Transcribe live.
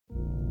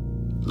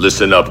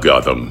Listen up,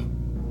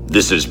 Gotham.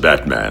 This is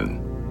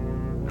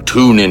Batman.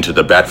 Tune into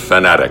the Bat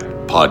Fan Addict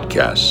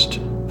podcast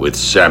with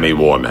Sammy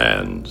Warm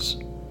Hands.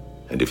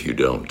 And if you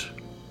don't,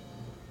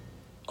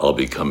 I'll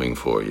be coming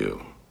for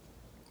you.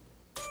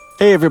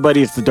 Hey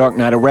everybody, it's the Dark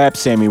Knight of Rap,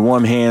 Sammy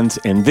Warm Hands,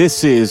 and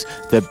this is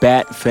the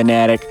Bat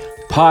Fanatic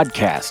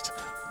podcast.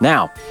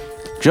 Now,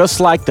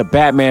 just like the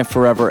Batman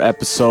Forever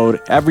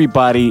episode,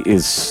 everybody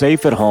is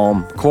safe at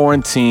home,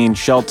 quarantine,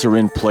 shelter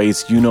in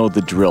place, you know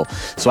the drill.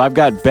 So I've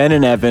got Ben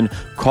and Evan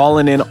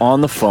calling in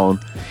on the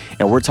phone,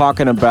 and we're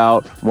talking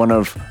about one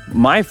of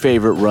my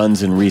favorite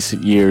runs in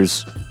recent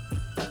years,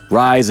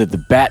 Rise of the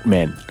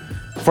Batmen.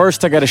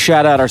 First, I got to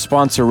shout out our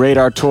sponsor,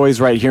 Radar Toys,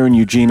 right here in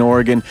Eugene,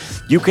 Oregon.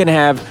 You can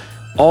have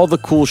all the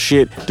cool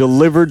shit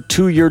delivered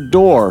to your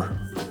door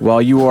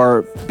while you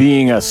are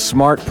being a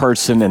smart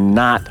person and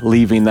not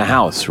leaving the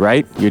house,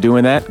 right? You're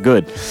doing that?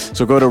 Good.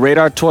 So go to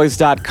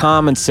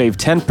radartoys.com and save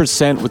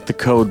 10% with the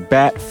code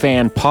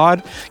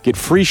BATFANPOD. Get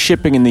free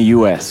shipping in the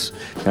U.S.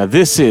 Now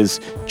this is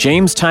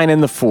James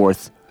Tynion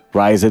IV,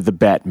 Rise of the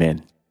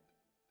Batmen.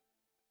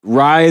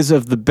 Rise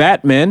of the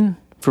Batmen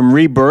from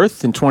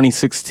Rebirth in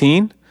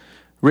 2016,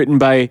 written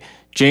by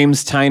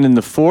James Tynion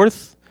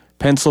IV,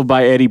 penciled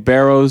by Eddie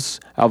Barrows,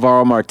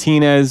 Alvaro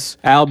Martinez,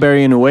 Al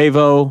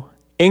Barrionuevo,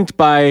 inked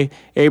by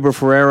Eber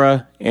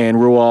Ferreira and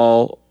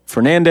Raul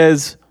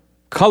Fernandez,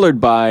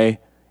 colored by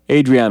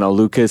Adriano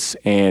Lucas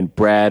and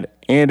Brad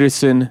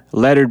Anderson,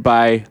 lettered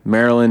by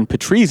Marilyn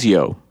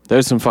Patrizio.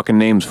 There's some fucking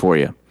names for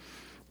you.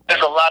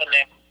 There's a lot of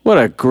names. What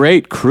a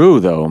great crew,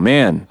 though,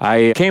 man.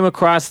 I came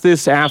across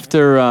this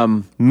after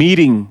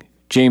meeting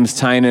James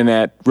Tynion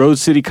at Rose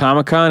City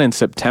Comic-Con in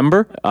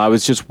September. I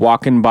was just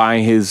walking by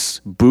his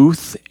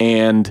booth,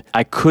 and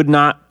I could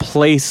not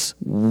place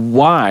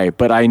why,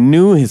 but I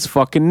knew his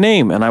fucking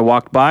name. And I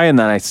walked by, and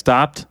then I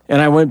stopped,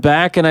 and I went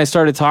back, and I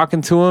started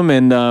talking to him,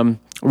 and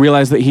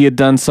realized that he had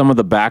done some of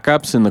the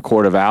backups in the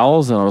Court of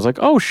Owls, and I was like,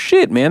 oh,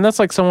 shit, man, that's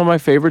like some of my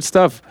favorite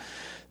stuff.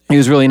 He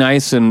was really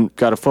nice, and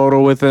got a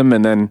photo with him,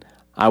 and then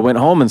I went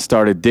home and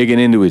started digging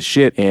into his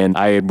shit, and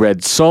I had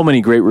read so many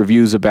great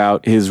reviews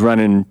about his run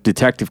in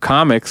Detective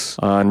Comics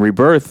on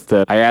Rebirth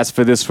that I asked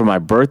for this for my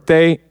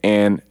birthday,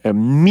 and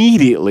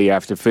immediately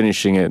after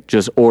finishing it,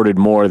 just ordered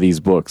more of these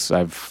books.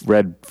 I've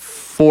read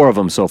 4 of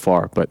them so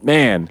far, but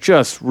man,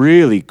 just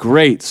really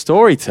great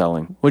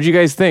storytelling. What'd you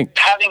guys think?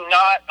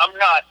 I'm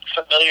not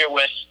familiar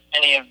with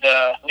any of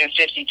the New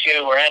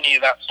 52 or any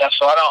of that stuff,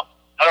 so I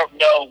don't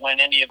know when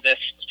any of this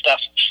stuff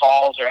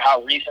falls or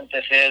how recent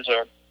this is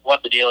or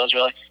what the deal is,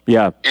 really.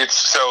 Yeah. It's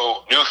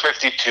so New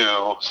 52,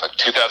 it's like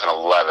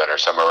 2011 or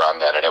somewhere around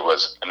then, and it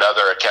was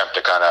another attempt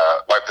to kind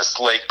of wipe the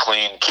slate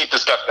clean, keep the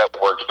stuff that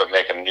worked, but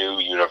make a new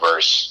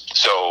universe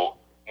so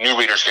new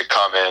readers could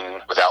come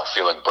in without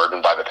feeling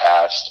burdened by the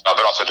past,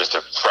 but also just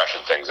to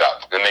freshen things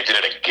up. Then they did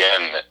it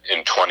again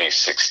in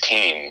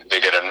 2016. They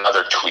did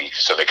another tweak,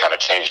 so they kind of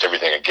changed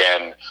everything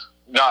again,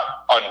 not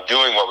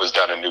undoing what was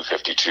done in New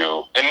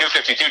 52. And New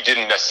 52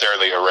 didn't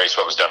necessarily erase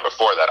what was done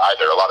before that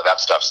either. A lot of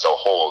that stuff still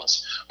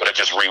holds, but it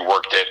just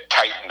reworked it,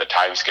 tightened the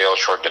time scale,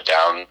 shortened it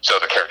down, so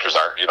the characters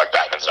aren't, like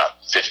Batman's not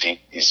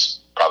 50, he's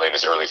probably in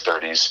his early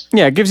 30s.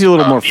 Yeah, it gives you a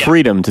little more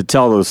freedom to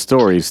tell those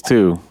stories,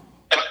 too.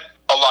 And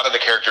a lot of the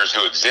characters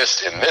who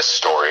exist in this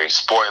story,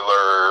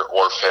 spoiler,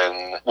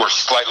 Orphan, were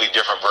slightly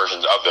different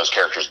versions of those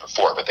characters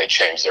before, but they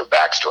changed their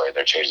backstory,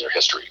 they changed their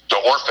history. So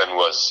Orphan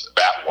was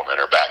Batwoman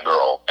or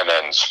Batgirl, and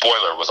then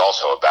Spoiler was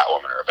also a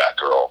Batwoman or a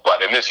Batgirl.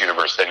 But in this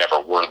universe, they never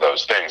were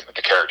those things, but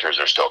the characters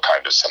are still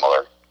kind of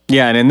similar.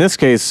 Yeah, and in this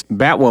case,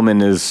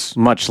 Batwoman is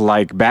much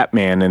like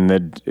Batman in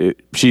that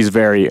she's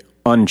very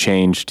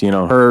unchanged. You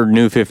know, her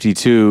New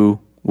 52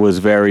 was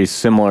very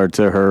similar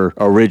to her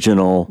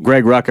original.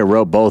 Greg Rucka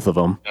wrote both of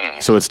them,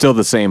 so it's still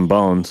the same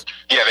bones.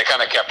 Yeah, they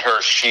kind of kept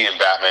her, she and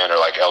Batman are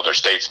like elder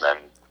statesmen,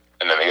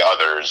 and then the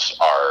others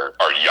are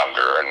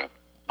younger and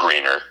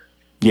greener.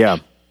 Yeah.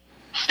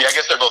 Yeah, I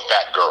guess they're both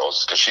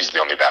Batgirls, because she's the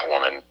only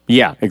Batwoman.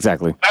 Yeah,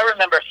 exactly. I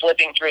remember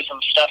flipping through some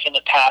stuff in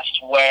the past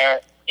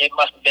where it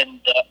must have been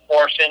the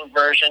Orphan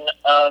version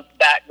of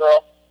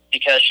Batgirl,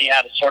 because she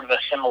had sort of a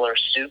similar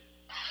suit.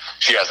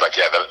 She has, like,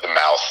 the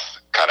mouth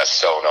kind of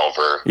sewn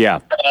over. Yeah.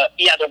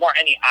 There weren't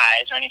any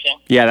eyes or anything.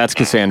 Yeah, that's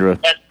Cassandra.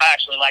 I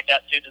actually like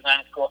that suit design.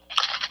 It's cool.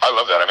 I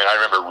love that. I mean, I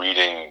remember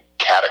reading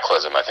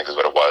Cataclysm, I think is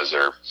what it was,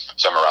 or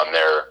somewhere around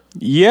there.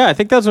 Yeah, I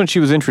think that's when she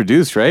was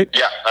introduced, right?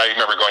 Yeah, I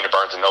remember going to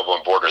Barnes & Noble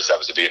and Borders. That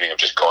was the beginning of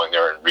just going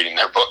there and reading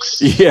their books.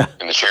 Yeah.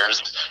 In the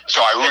chairs.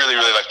 So I really,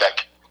 really liked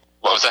that.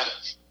 What was that?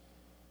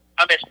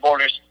 I miss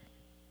Borders.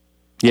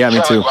 Yeah,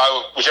 me too.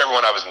 Whichever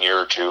one I was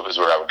nearer to is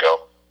where I would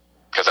go,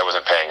 because I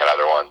wasn't paying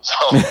another one, so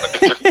it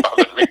didn't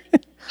bother me.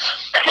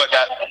 But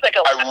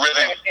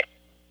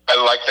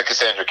I like the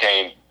Cassandra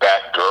Cain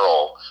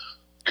Batgirl,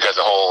 because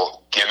the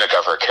whole gimmick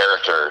of her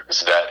character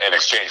is that in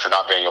exchange for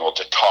not being able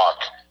to talk,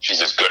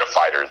 she's as good a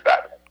fighter as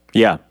Batman.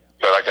 Yeah.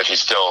 I like that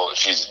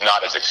she's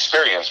not as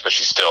experienced, but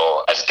she's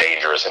still as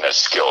dangerous and as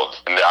skilled.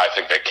 And I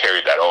think they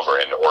carried that over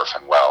into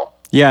Orphan well.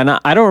 Yeah, and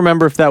I don't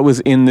remember if that was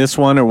in this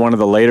one or one of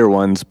the later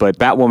ones, but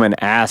Batwoman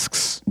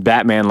asks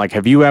Batman, like,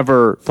 have you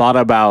ever thought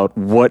about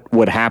what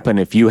would happen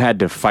if you had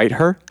to fight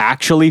her?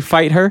 Actually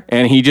fight her?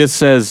 And he just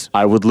says,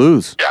 I would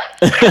lose.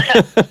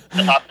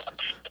 Yeah.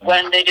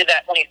 When they did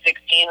that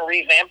 2016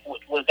 revamp,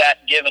 was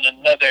that given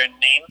another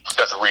name?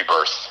 That's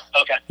Rebirth.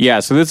 Okay. Yeah,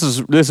 so this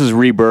is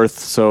Rebirth.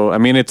 So, I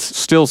mean, it's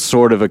still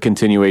sort of a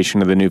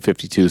continuation of the New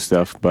 52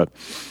 stuff, but...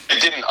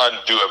 It didn't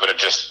undo it, but it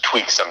just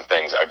tweaked some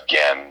things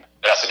again.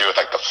 It has to do with,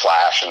 like, the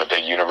Flash and the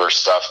big universe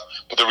stuff.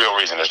 But the real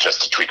reason is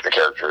just to tweak the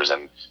characters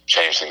and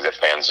change things that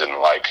fans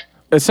didn't like.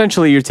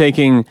 Essentially, you're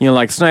taking,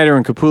 like Snyder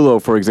and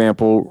Capullo, for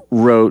example,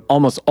 wrote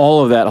almost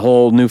all of that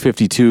whole New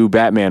 52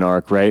 Batman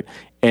arc, right?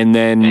 And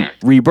then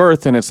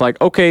Rebirth, and it's like,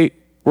 okay,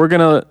 we're going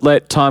to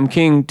let Tom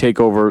King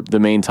take over the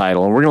main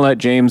title, and we're going to let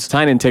James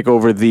Tynion take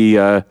over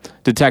the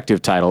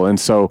detective title. And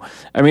so,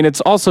 I mean, it's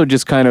also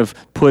just kind of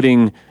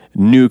putting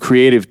new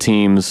creative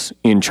teams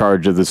in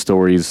charge of the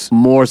stories,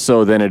 more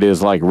so than it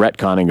is like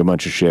retconning a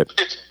bunch of shit.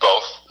 It's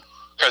both.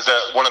 Because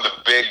one of the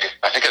big,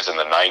 I think it was in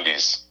the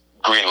 90s,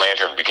 Green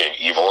Lantern became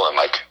evil and,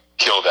 like,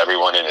 killed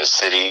everyone in his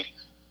city.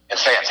 And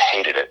fans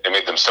hated it. It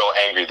made them so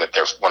angry that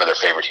one of their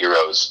favorite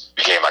heroes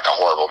became like a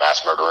horrible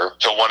mass murderer.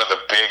 So one of the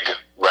big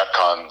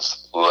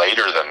retcons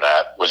later than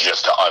that was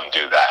just to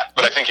undo that.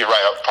 But I think you're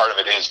right. Part of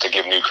it is to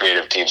give new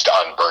creative teams to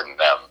unburden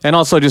them. And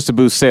also just to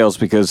boost sales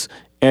because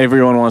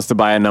everyone wants to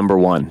buy a number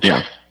one.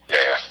 Yeah.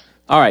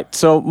 All right,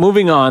 so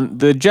moving on.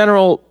 The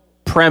general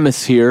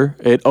premise here,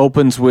 it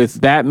opens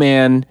with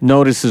Batman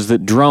notices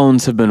that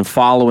drones have been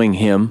following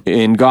him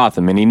in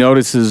Gotham, and he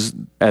notices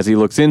as he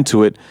looks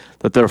into it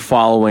that they're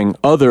following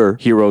other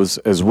heroes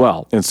as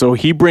well. And so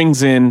he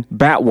brings in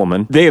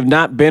Batwoman. They have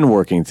not been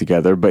working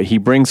together, but he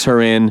brings her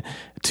in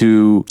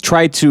to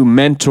try to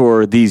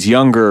mentor these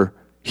younger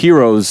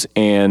heroes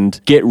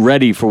and get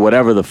ready for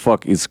whatever the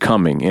fuck is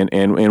coming.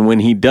 And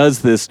when he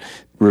does this,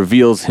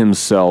 reveals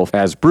himself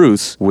as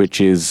Bruce, which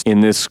is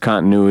in this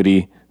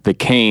continuity the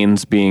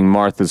Kanes, being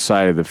Martha's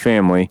side of the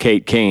family.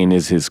 Kate Kane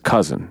is his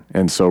cousin.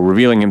 And so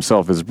revealing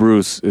himself as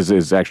Bruce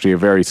is actually a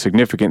very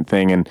significant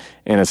thing and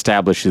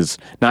establishes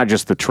not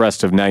just the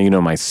trust of now you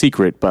know my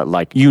secret, but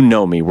like, you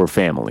know me, we're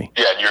family.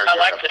 Yeah, and you're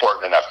an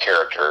important enough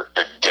character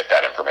to get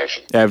that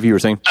information. Ev, you were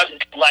saying? I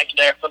just like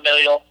their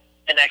familial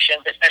connection,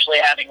 especially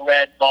having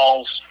read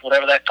Balls,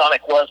 whatever that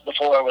comic was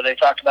before, where they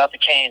talked about the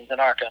Kanes and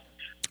Arca.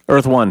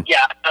 Earth One.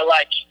 Yeah, I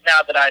like, now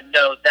that I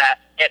know that,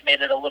 it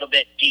made it a little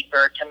bit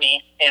deeper to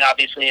me, and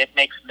obviously it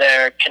makes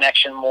their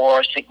connection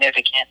more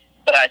significant,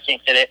 but I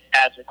think that it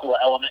adds a cool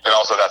element. And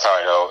also that's how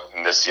I know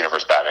in this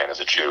universe Batman is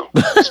a Jew.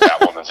 This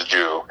Batwoman's a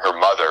Jew. Her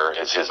mother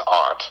is his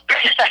aunt.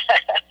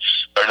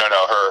 Or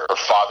no, her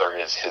father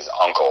is his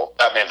uncle.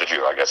 Batman's a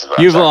Jew, I guess is what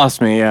You've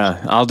lost me,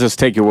 yeah. I'll just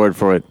take your word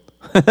for it.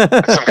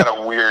 It's some kind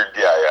of weird,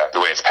 the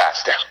way it's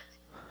passed down.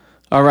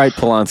 All right,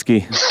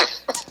 Polanski.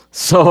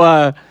 So,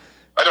 I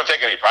don't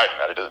take any pride in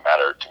that. It doesn't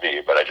matter to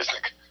me, but I just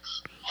think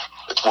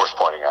it's worth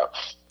pointing out.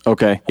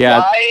 Okay, yeah.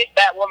 Why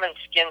that woman's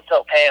skin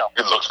so pale?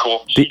 It looks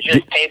cool. She's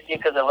just pasty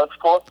because it looks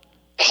cool?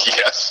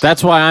 Yes.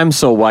 That's why I'm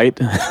so white.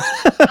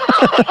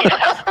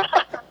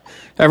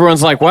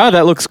 Everyone's like, wow,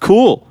 that looks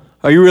cool.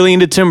 Are you really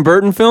into Tim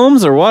Burton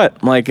films or what?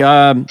 I'm like,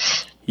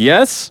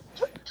 yes,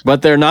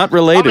 but they're not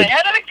related. I'm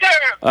ahead of the curve.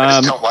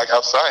 I just don't like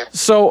outside.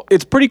 So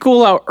it's pretty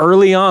cool how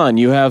early on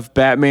you have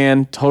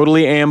Batman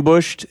totally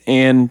ambushed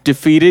and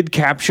defeated,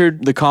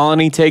 captured. The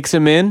colony takes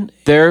him in.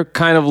 They're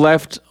kind of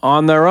left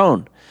on their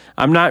own.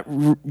 I'm not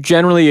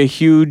generally a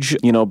huge,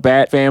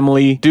 Bat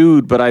family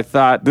dude, but I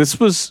thought this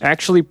was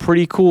actually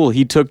pretty cool.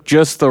 He took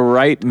just the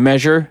right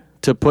measure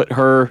to put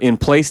her in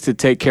place to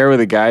take care of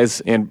the guys,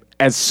 and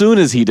as soon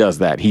as he does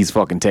that, he's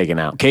fucking taken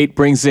out. Kate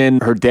brings in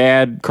her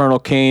dad, Colonel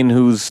Kane,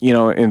 who's,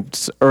 in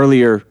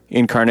earlier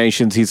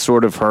incarnations, he's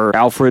sort of her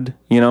Alfred,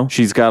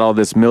 She's got all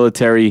this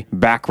military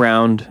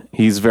background.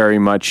 He's very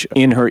much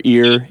in her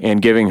ear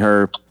and giving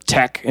her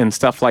tech and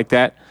stuff like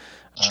that.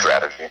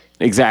 Strategy.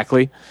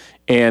 Exactly.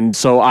 And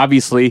so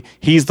obviously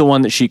he's the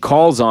one that she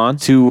calls on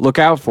to look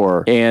out for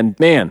her. And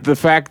man, the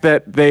fact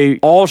that they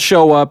all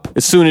show up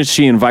as soon as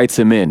she invites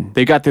him in.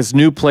 They got this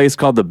new place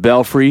called the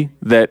Belfry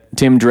that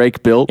Tim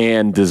Drake built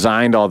and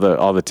designed all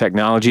the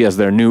technology as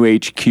their new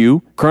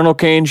HQ. Colonel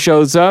Kane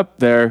shows up.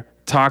 They're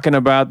talking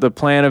about the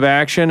plan of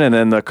action, and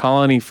then the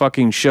colony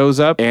fucking shows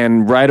up,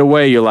 and right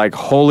away you're like,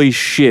 holy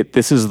shit,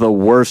 this is the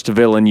worst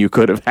villain you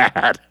could have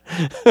had.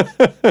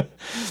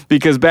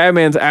 Because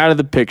Batman's out of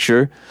the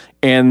picture,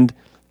 and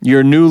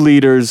your new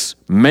leader's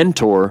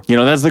mentor,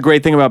 that's the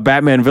great thing about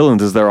Batman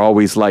villains is they're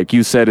always, like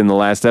you said in the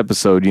last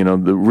episode,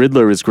 the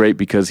Riddler is great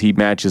because he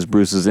matches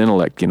Bruce's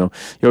intellect, You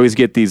always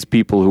get these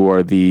people who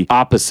are the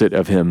opposite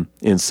of him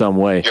in some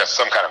way. Yeah,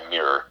 some kind of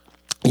mirror.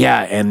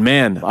 Yeah, and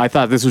man, I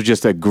thought this was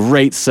just a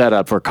great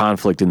setup for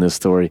conflict in this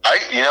story.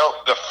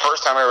 The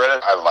first time I read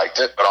it, I liked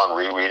it, but on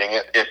rereading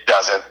it, it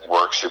doesn't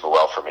work super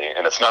well for me.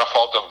 And it's not a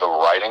fault of the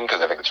writing,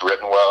 because I think it's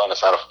written well, and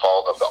it's not a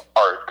fault of the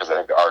art, because I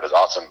think the art is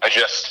awesome. I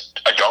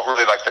don't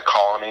really like the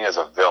Colony as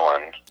a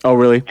villain. Oh,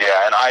 really?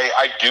 Yeah, and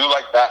I do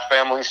like Bat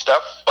Family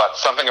stuff, but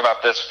something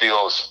about this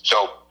feels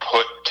so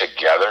put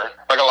together.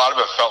 Like, a lot of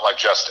it felt like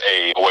just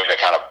a way to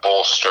kind of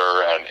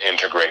bolster and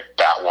integrate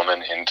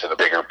Batwoman into the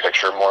bigger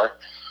picture more,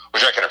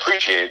 which I can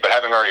appreciate, but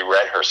having already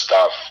read her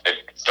stuff, it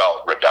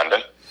felt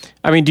redundant.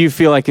 I mean, do you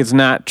feel like it's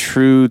not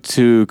true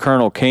to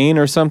Colonel Kane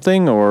or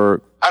something,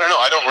 or... I don't know.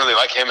 I don't really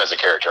like him as a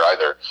character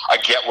either. I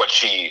get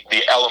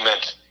the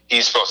element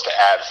he's supposed to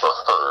add for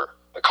her,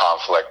 the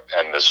conflict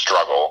and the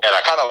struggle, and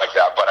I kind of like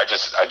that, but I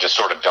just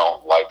sort of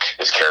don't like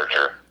his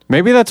character.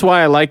 Maybe that's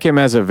why I like him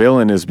as a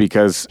villain, is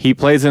because he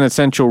plays an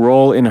essential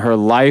role in her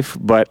life,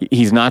 but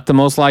he's not the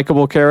most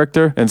likable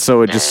character, and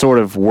so it just sort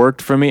of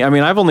worked for me. I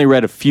mean, I've only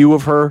read a few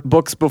of her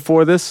books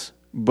before this,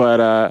 but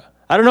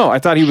I don't know. I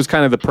thought he was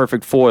kind of the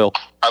perfect foil.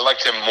 I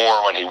liked him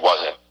more when he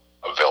wasn't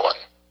a villain.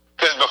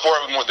 Because before,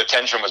 the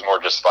tension was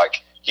more just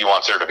like, he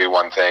wants her to be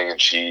one thing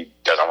and she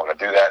doesn't want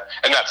to do that.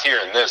 And that's here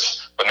in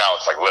this, but now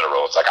it's like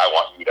literal. It's like, I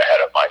want you to head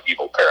up my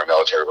evil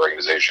paramilitary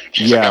organization.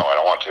 She's like, no, I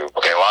don't want to.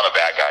 Okay, well, I'm a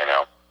bad guy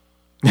now.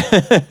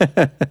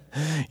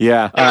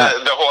 Yeah.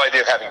 And the whole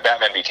idea of having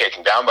Batman be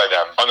taken down by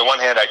them, on the one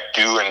hand, I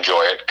do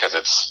enjoy it because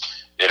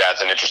it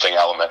adds an interesting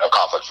element of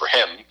conflict for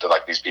him, to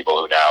like these people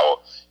who now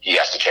he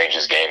has to change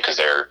his game because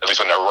they're, at least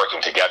when they're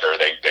working together,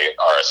 they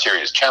are a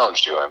serious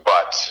challenge to him.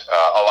 But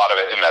a lot of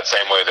it in that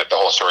same way that the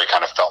whole story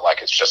kind of felt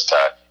like it's just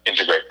to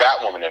integrate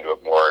Batwoman into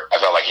it more, I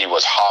felt like he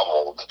was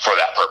hobbled for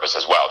that purpose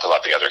as well, to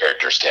let the other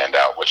characters stand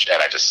out,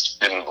 and I just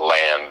didn't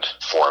land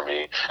for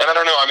me. And I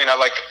don't know, I mean, I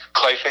like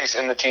Clayface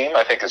in the team,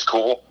 I think is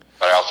cool,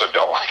 but I also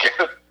don't like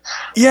it.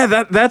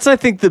 Yeah, that's I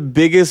think the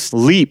biggest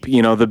leap,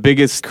 the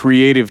biggest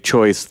creative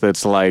choice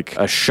that's like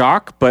a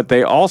shock, but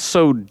they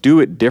also do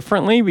it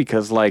differently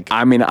because, like,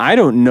 I mean, I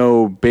don't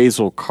know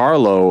Basil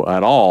Carlo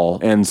at all,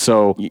 and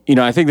so,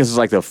 I think this is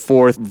like the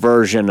fourth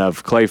version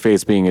of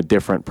Clayface being a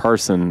different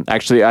person.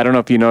 Actually, I don't know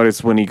if you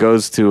noticed when he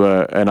goes to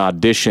an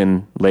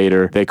audition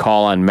later, they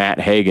call on Matt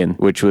Hagen,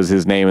 which was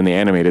his name in the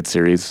animated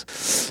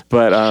series,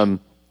 but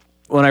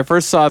when I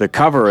first saw the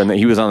cover and that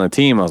he was on the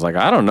team, I was like,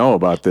 I don't know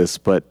about this,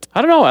 but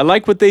I don't know. I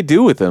like what they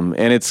do with him,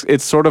 and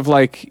it's sort of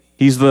like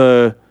he's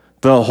the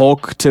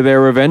Hulk to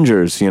their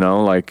Avengers,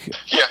 like.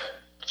 Yeah.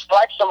 I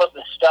like some of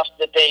the stuff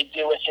that they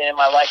do with him.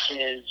 I like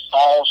his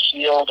all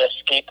shield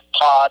escape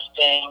pod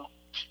thing,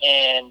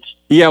 and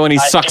yeah, when he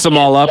sucks them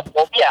all up.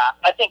 Yeah,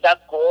 I think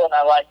that's cool, and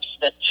I like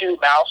the two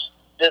mouse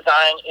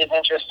design is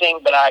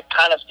interesting, but I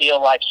kind of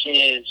feel like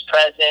his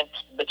presence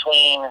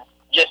between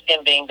just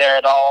him being there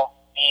at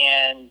all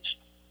and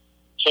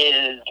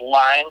his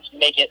lines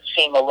make it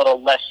seem a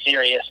little less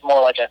serious,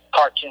 more like a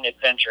cartoon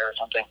adventure or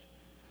something.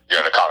 You're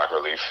in a comic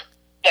relief.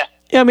 Yeah.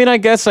 Yeah, I mean, I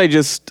guess I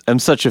just am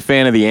such a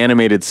fan of the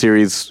animated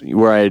series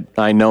where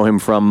I know him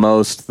from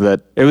most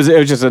that it was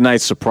just a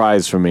nice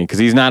surprise for me because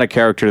he's not a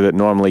character that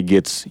normally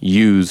gets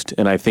used.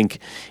 And I think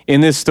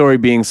in this story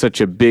being such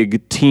a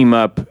big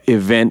team-up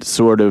event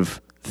sort of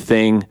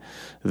thing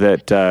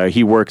that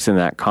he works in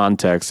that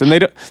context. And they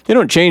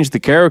don't change the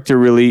character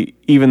really,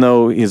 even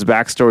though his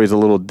backstory is a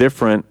little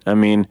different. I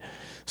mean,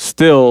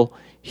 still,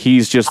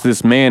 he's just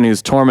this man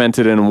who's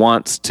tormented and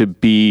wants to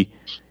be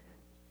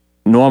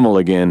normal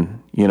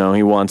again.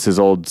 He wants his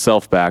old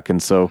self back,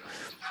 and so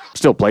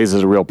still plays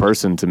as a real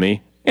person to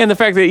me. And the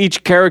fact that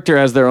each character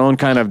has their own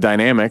kind of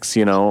dynamics,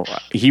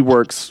 he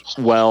works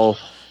well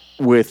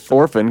with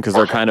Orphan because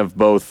they're kind of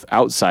both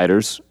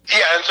outsiders. Yeah,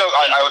 and so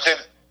I would say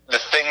the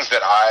things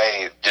that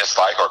I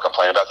dislike or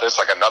complain about this,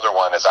 like another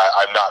one is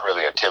I'm not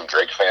really a Tim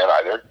Drake fan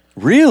either.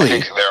 Really?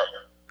 I think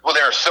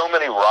there are so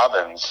many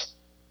Robins.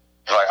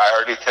 Like, I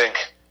already think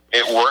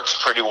it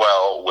works pretty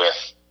well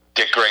with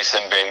Dick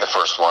Grayson being the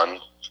first one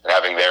and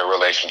having their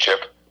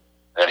relationship,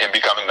 and him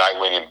becoming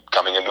Nightwing and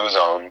coming into his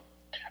own,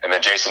 and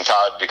then Jason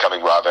Todd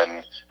becoming Robin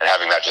and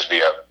having that just be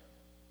a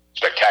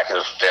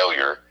spectacular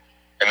failure,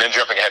 and then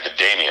jumping ahead to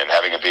Damian,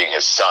 having him being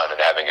his son and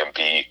having him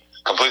be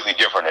completely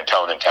different in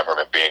tone and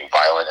temperament, being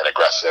violent and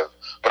aggressive,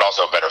 but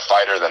also a better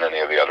fighter than any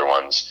of the other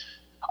ones.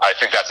 I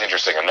think that's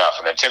interesting enough.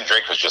 And then Tim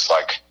Drake was just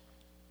like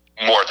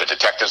more the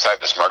detective side,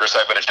 the smarter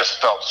side, but it just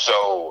felt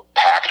so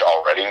packed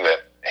already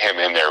that him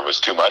in there was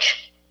too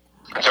much.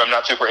 And so I'm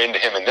not super into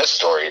him in this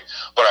story,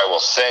 but I will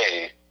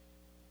say,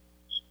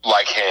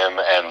 like him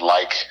and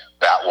like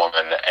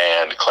Batwoman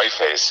and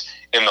Clayface,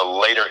 in the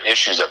later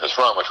issues of this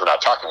run, which we're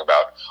not talking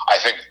about, I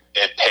think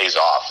it pays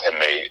off and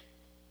it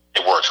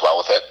works well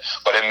with it.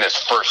 But in this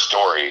first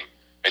story,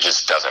 it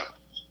just doesn't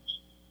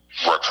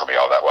work for me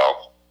all that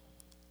well.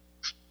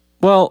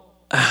 Well,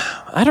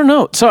 I don't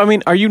know. So, I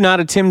mean, are you not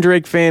a Tim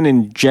Drake fan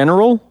in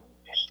general?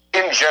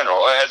 In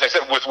general, as I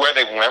said, with where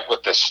they went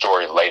with this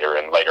story later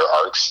in later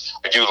arcs,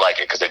 I do like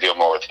it because they deal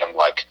more with him,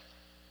 like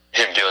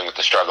him dealing with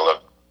the struggle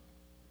of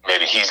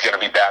maybe he's going to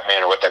be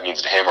Batman or what that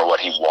means to him or what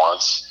he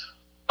wants.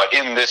 But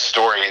in this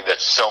story,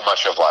 that's so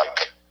much of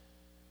like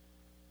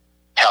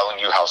telling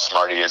you how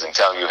smart he is and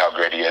telling you how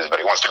great he is, but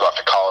he wants to go off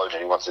to college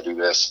and he wants to do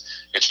this.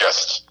 It's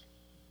just,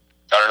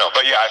 I don't know.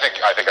 But yeah, I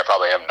think I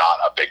probably am not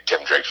a big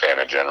Tim Drake fan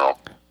in general.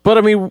 But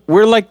I mean,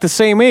 we're like the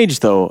same age,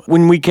 though.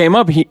 When we came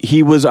up,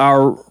 he was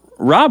our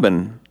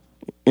Robin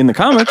in the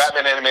comics. The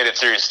Batman animated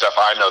series stuff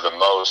I know the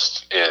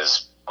most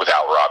is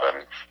without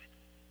Robin.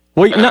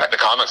 Wait, the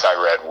comics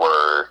I read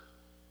were,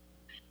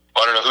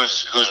 I don't know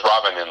who's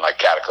Robin in like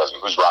Cataclysm,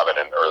 who's Robin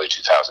in early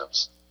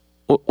 2000s.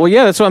 Well,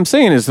 yeah, that's what I'm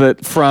saying. Is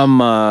that from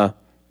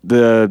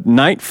the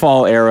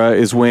Nightfall era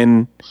is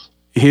when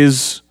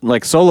his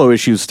like solo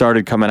issues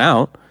started coming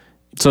out.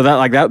 So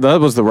that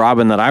was the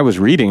Robin that I was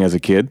reading as a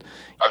kid.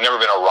 I've never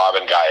been a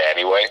Robin guy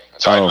anyway,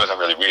 so I wasn't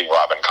really reading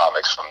Robin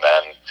comics from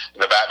then.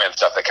 And the Batman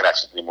stuff that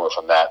connects with me more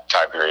from that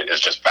time period is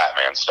just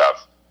Batman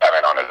stuff,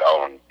 Batman on his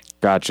own.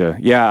 Gotcha.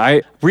 Yeah,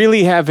 I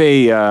really have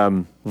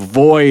a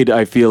void,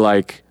 I feel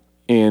like,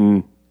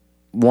 in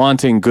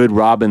wanting good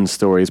Robin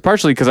stories,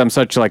 partially because I'm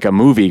such like a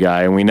movie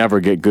guy and we never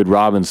get good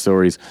Robin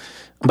stories.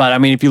 But I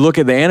mean, if you look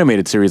at the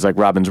animated series like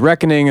Robin's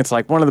Reckoning, it's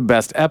like one of the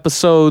best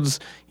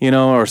episodes,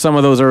 or some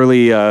of those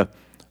early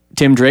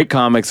Tim Drake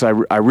comics I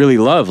really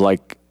love,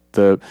 like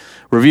the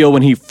reveal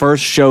when he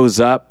first shows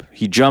up,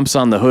 he jumps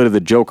on the hood of the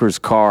Joker's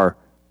car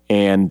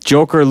and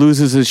Joker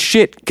loses his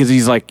shit because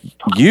he's like,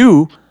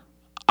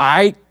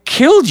 I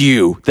killed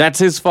you. That's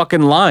his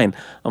fucking line.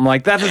 I'm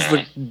like, that is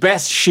the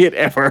best shit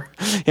ever.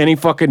 And he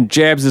fucking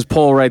jabs his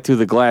pole right through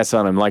the glass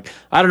on him. Like,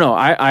 I don't know.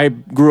 I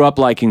grew up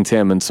liking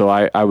Tim, and so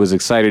I was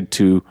excited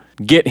to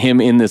get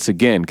him in this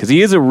again because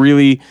he is a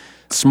really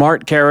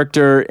smart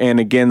character.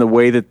 And again, the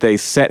way that they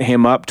set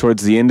him up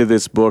towards the end of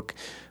this book,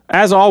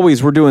 as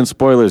always, we're doing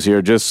spoilers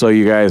here, just so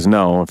you guys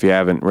know if you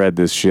haven't read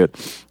this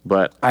shit.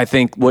 But I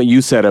think what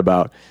you said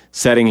about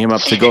setting him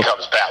up to go... He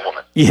becomes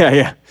Batwoman.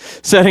 Yeah.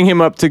 Setting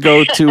him up to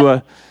go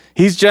to...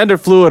 he's gender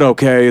fluid,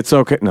 okay? It's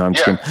okay. No, I'm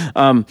just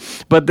kidding.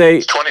 But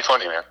it's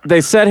 2020, man.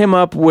 They set him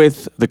up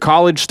with the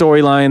college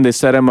storyline. They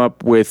set him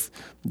up with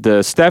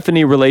the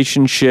Stephanie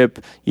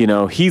relationship.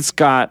 He's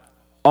got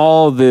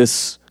all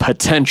this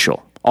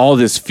potential, all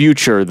this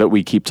future that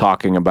we keep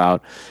talking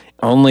about,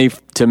 only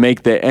to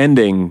make the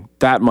ending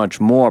that much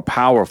more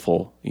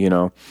powerful,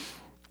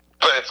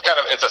 But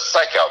it's a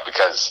psych out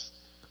because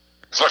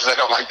as much as I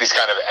don't like these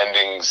kind of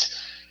endings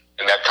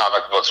in that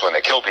comic books when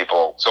they kill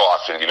people, so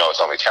often it's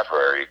only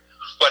temporary.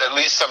 But at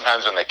least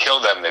sometimes when they kill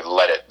them, they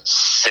let it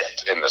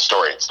sit in the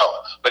story itself.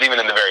 But even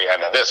in the very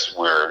end of this,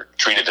 we're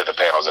treated to the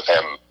panels of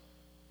him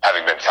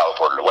having been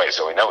teleported away,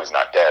 so we know he's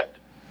not dead,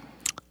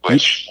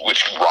 which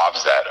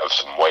robs that of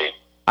some weight.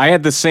 I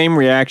had the same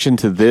reaction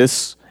to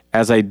this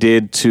as I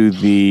did to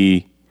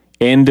the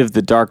end of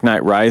The Dark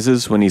Knight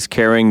Rises when he's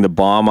carrying the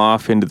bomb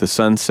off into the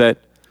sunset.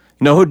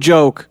 No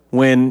joke.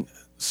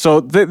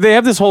 So they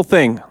have this whole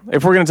thing.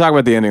 If we're going to talk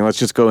about the ending, let's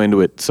just go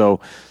into it. So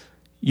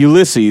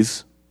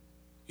Ulysses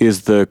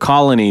is the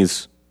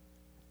colony's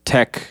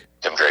tech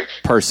Tim Drake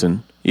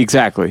person.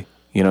 Exactly.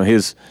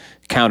 His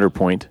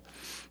counterpoint.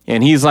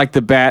 And he's like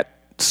the Bat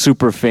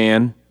super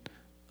fan.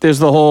 There's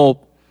the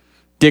whole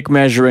dick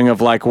measuring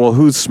of like, well,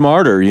 who's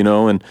smarter,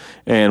 and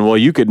well,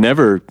 you could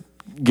never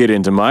get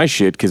into my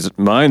shit because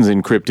mine's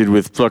encrypted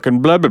with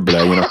fucking blah, blah,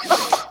 blah,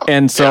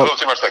 And so... Yeah, a little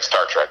too much like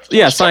Star Trek.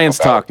 Yeah, science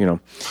talk,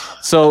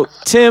 So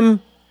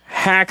Tim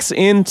hacks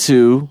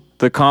into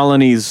the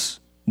colony's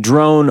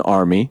drone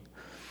army,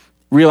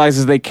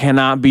 realizes they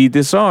cannot be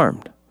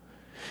disarmed.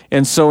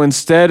 And so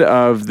instead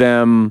of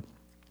them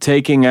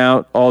taking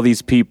out all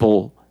these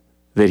people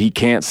that he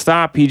can't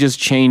stop, he just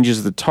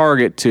changes the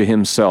target to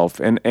himself.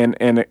 And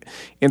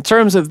in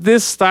terms of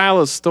this style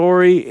of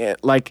story,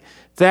 like,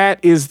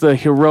 that is the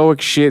heroic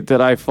shit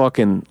that I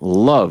fucking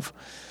love.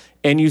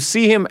 And you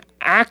see him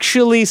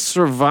actually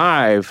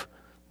survive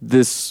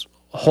this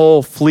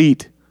whole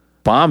fleet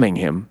bombing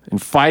him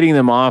and fighting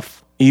them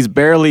off. He's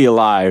barely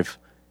alive.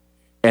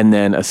 And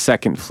then a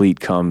second fleet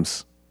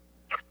comes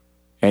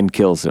and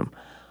kills him.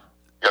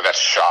 Yeah, that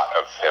shot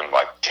of him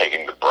like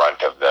taking the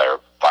brunt of their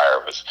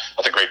fire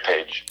that's a great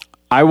page.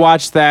 I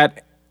watched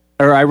that,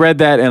 or I read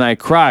that, and I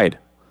cried.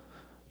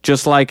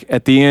 Just like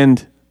at the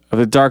end of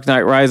The Dark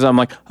Knight Rises, I'm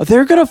like, are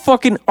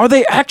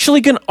they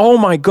actually gonna, oh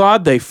my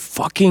God, they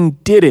fucking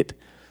did it.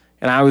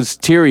 And I was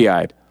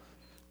teary-eyed.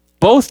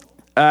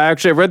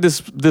 Actually, I've read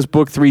this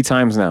book 3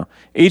 times now.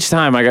 Each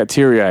time I got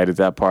teary-eyed at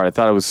that part. I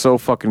thought it was so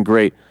fucking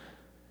great.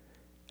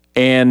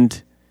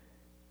 And,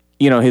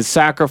 his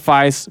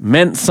sacrifice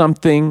meant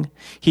something.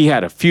 He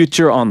had a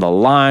future on the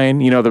line.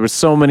 There were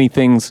so many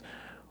things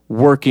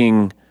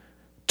working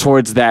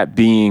towards that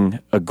being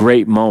a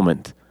great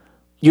moment.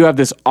 You have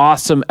this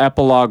awesome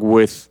epilogue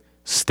with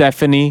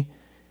Stephanie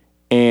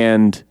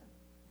and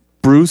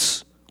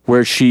Bruce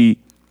where she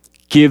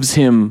gives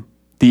him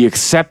the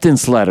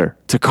acceptance letter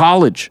to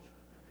college.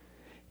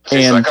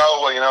 She's like,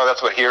 oh, well,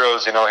 that's what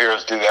heroes do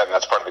that, and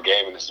that's part of the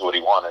game, and this is what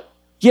he wanted.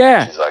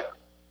 Yeah. She's like,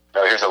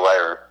 no, here's a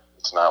letter.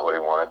 It's not what he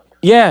wanted.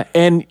 Yeah,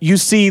 and you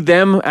see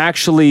them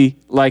actually,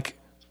 like,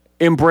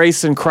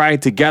 embrace and cry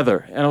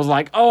together. And I was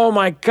like, oh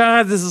my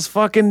God, this is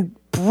fucking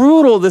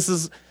brutal.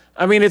 It's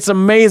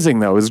amazing,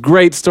 though. It's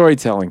great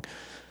storytelling.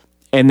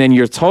 And then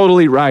you're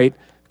totally right,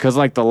 because,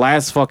 like, the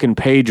last fucking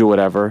page or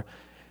whatever,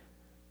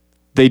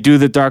 they do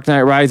the Dark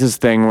Knight Rises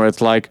thing where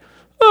it's like,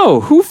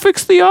 oh, who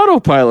fixed the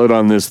autopilot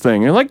on this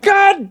thing? You're like,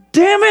 God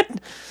damn it.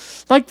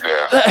 Like,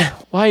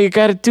 why you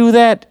got to do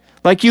that?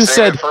 Like you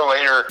said, for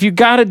later. you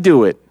got to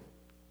do it.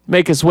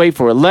 Make us wait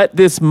for it. Let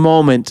this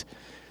moment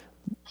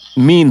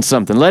mean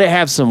something. Let it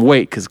have some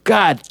weight, because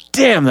God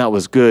damn, that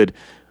was good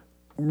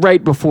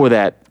right before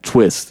that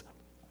twist.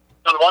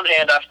 On one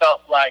hand, I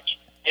felt like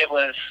it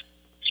was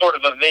sort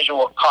of a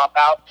visual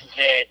cop-out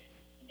that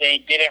they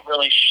didn't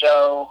really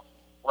show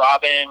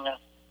Robin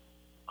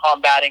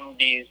combating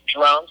these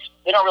drones.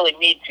 They don't really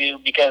need to,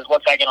 because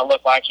what's that going to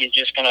look like? He's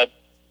just going to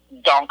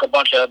donk a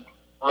bunch of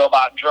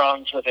robot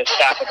drones with his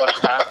staff a bunch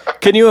of times.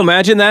 Can you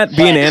imagine that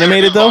being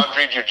animated, though?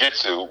 Laundry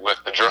jiu-jitsu with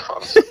the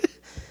drones.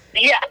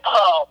 Yeah.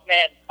 Oh,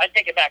 man. I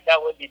take it back.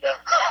 That would be the...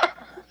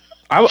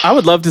 I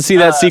would love to see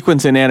that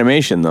sequence in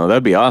animation, though.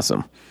 That'd be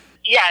awesome.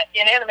 Yeah,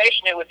 in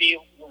animation, it would be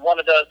one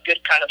of those good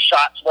kind of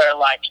shots where,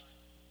 like,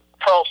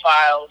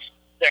 profiles,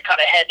 they're kind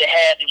of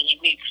head-to-head, and he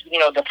meets,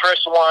 the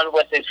first one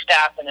with his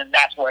staff, and then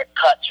that's where it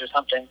cuts or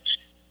something.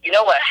 You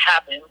know what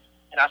happened?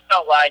 And I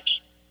felt like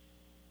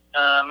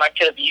I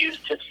could have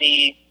used to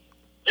see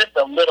just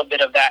a little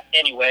bit of that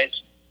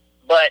anyways,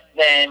 but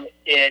then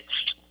it's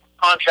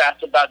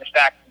contrasted by the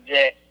fact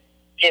that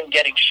him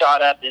getting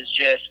shot up is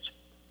just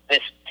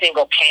this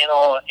single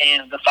panel,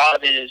 and the thought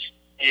of it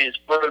is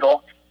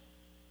brutal.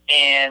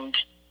 And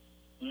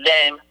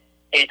then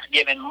it's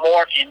given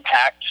more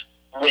impact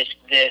with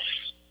this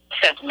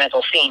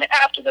sentimental scene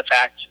after the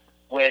fact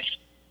with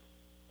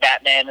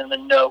Batman and the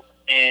note,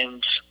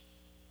 and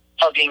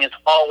hugging is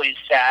always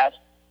sad.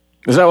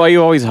 Is that why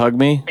you always hug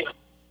me?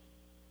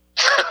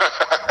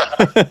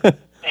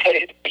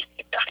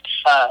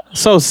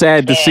 So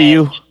sad to see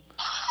you.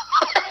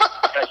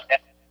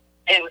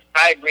 And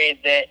I agree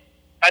that,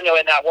 I know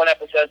in that one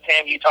episode,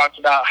 Sam, you talked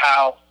about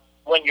how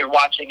when you're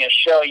watching a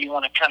show, you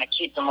want to kind of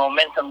keep the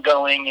momentum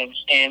going,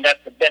 and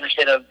that's the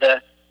benefit of the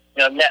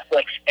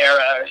Netflix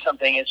era or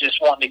something, is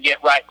just wanting to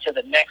get right to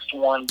the next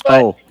one.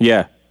 But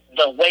yeah.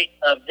 The weight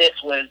of this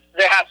was,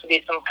 there has to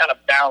be some kind of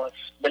balance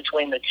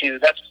between the two.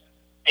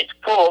 It's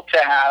cool to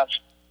have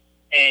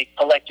a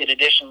collected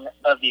edition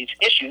of these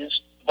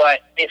issues, but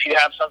if you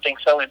have something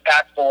so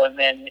impactful and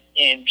then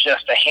in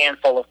just a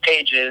handful of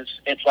pages,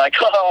 it's like,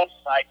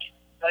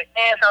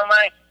 man, how am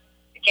I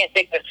can't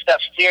take this stuff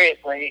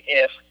seriously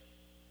if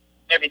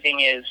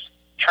everything is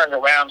turned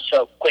around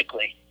so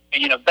quickly.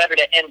 Better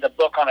to end the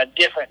book on a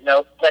different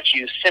note, let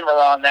you simmer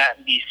on that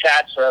and be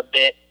sad for a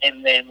bit,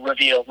 and then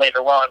reveal later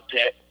on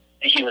that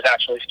he was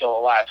actually still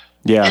alive.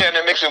 Yeah, and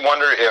it makes me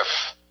wonder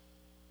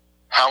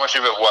how much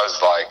of it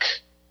was like,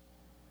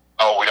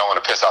 oh, we don't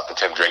want to piss off the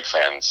Tim Drake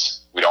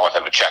fans. We don't want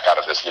them to check out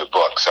of this new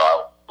book,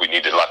 so we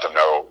need to let them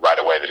know right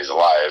away that he's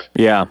alive.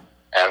 Yeah.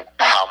 And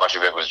how much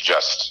of it was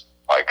just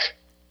like,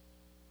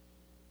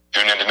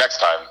 tune into next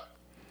time.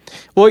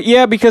 Well,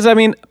 yeah, because,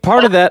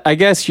 part of that, I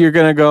guess you're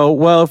going to go,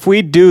 well, if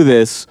we do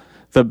this,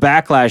 the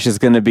backlash is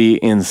going to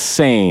be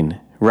insane,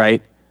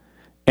 right?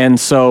 And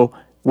so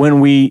when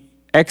we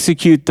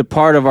execute the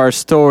part of our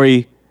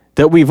story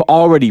that we've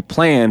already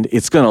planned,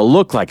 it's going to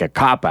look like a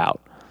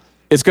cop-out.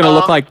 It's going to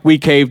look like we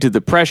caved to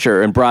the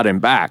pressure and brought him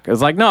back.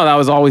 It's like, no, that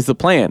was always the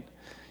plan,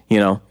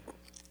 And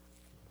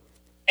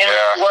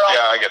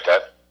I get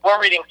that.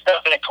 We're reading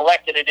stuff in a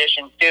collected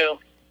edition, too,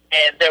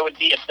 and there would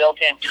be a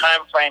built-in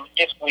time frame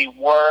if we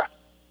were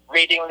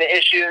reading the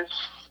issues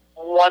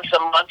once a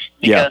month,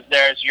 because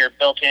there's your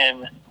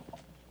built-in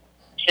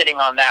sitting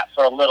on that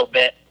for a little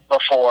bit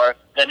before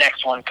the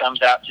next one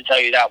comes out to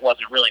tell you that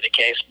wasn't really the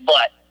case.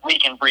 But we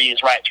can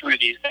breeze right through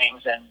these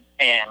things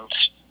and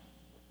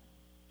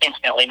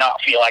instantly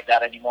not feel like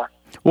that anymore.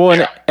 Well,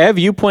 and Ev,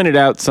 you pointed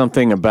out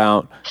something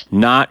about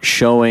not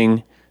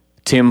showing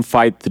Tim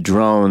fight the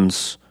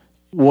drones.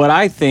 What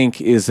I think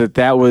is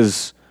that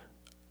was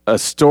a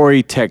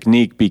story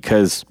technique,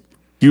 because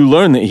you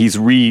learn that he's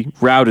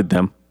rerouted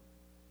them,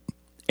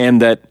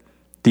 and that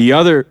the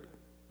other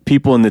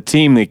people in the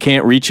team, they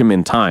can't reach him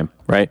in time,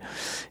 right?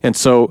 And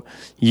so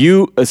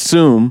you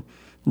assume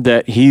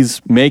that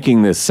he's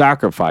making this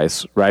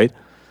sacrifice, right?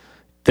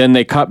 Then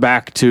they cut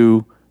back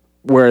to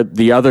where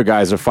the other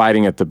guys are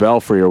fighting at the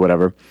Belfry or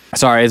whatever.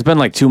 Sorry, it's been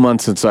like 2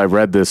 months since I've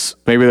read this.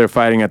 Maybe they're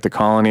fighting at the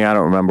Colony. I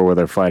don't remember where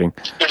they're fighting.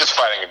 They're just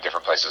fighting in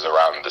different places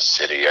around the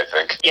city, I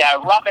think. Yeah,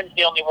 Robin's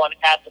the only one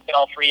at the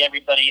Belfry.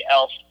 Everybody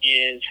else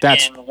is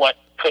in what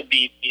could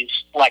be these,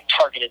 like,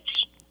 targeted.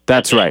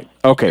 That's right.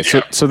 Okay,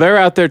 so they're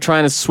out there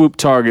trying to swoop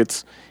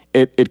targets.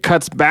 It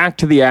cuts back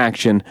to the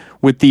action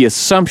with the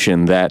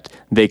assumption that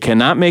they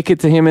cannot make it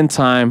to him in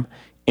time,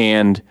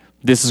 and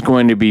this is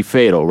going to be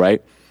fatal,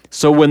 right?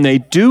 So when they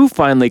do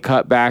finally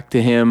cut back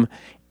to him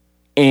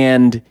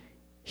and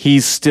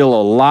he's still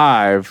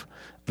alive,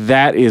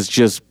 that is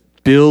just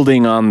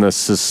building on the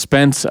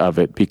suspense of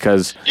it,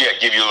 because... Yeah,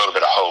 give you a little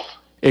bit of hope.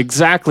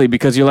 Exactly,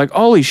 because you're like,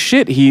 holy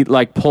shit, he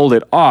pulled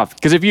it off.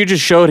 Because if you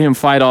just showed him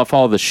fight off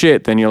all the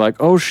shit, then you're like,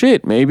 oh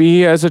shit, maybe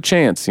he has a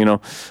chance,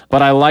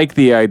 But I like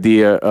the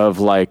idea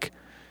of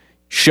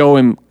show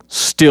him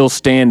still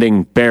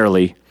standing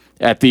barely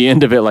at the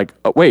end of it, like,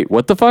 oh, wait,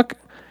 what the fuck?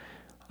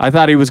 I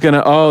thought he was going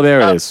to... Oh,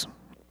 there it is.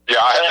 Yeah,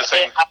 I had the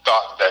same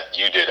thought that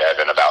you did,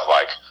 Evan, about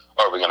like,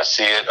 oh, are we going to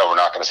see it or we're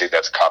not going to see it?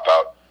 That's a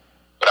cop-out.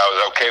 But I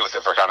was okay with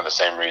it for kind of the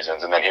same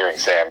reasons. And then hearing,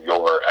 Sam,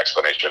 your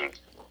explanation,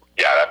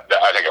 yeah,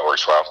 I think it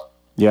works well.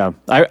 Yeah,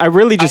 I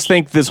really just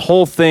think this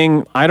whole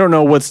thing, I don't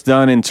know what's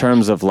done in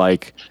terms of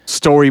like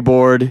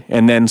storyboard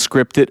and then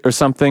script it or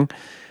something,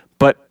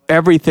 but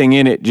everything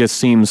in it just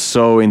seems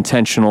so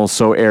intentional,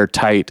 so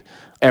airtight,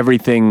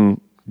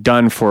 everything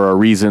done for a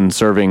reason,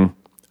 serving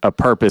a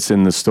purpose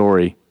in the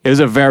story. It was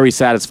a very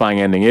satisfying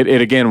ending.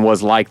 It again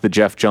was like the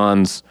Jeff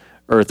Johns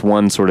Earth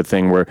One sort of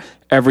thing where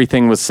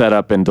everything was set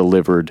up and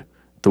delivered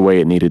the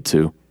way it needed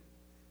to.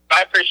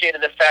 I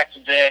appreciated the fact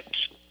that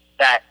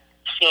that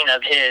scene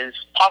of his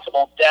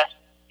possible death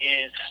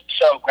is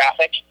so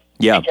graphic.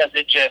 Yeah. Because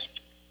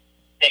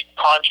it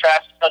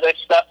contrasts other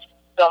stuff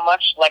so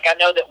much. Like, I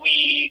know that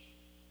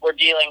we're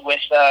dealing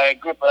with a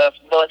group of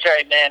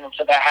military men, and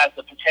so that has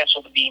the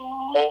potential to be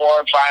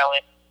more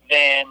violent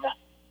than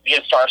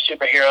just our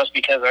superheroes,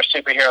 because our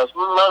superheroes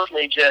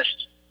mostly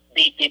just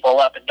beat people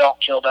up and don't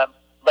kill them.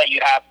 But you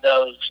have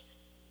those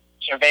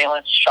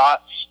surveillance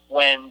shots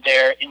when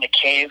they're in the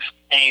cave,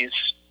 and he's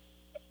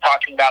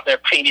talking about their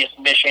previous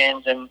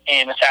missions and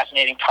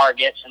assassinating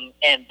targets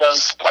and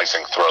those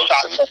splicing throats.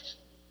 Shots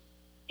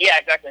yeah,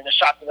 exactly. The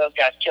shots of those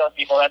guys killing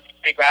people, that's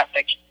pretty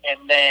graphic.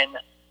 And then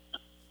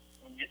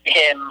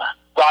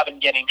Robin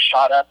getting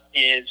shot up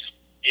is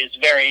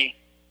very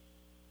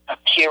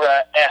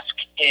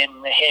Akira-esque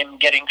in him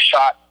getting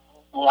shot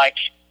like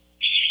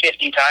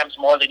 50 times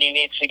more than he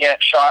needs to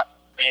get shot.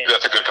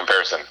 That's a good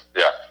comparison,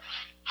 yeah.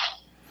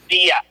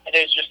 Yeah,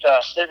 there's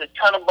a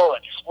ton of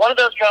bullets. One of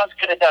those guns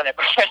could have done it,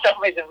 but for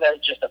some reason there's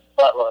just a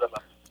buttload of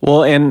them.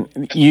 Well, and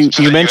you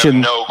mentioned...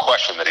 You have no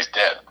question that he's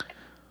dead.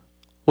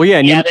 Well, yeah,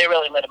 and they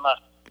really lit him up.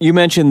 You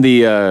mentioned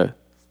the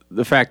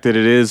fact that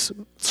it is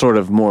sort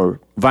of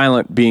more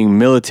violent being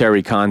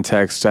military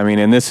context. I mean,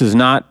 and this is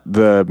not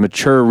the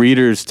mature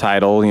reader's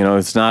title. You know,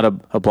 it's not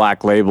a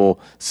Black Label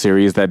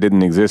series that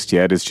didn't exist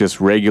yet. It's just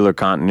regular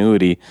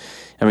continuity.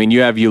 I mean, you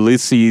have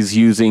Ulysses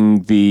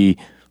using the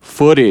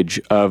footage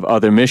of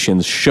other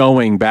missions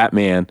showing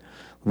Batman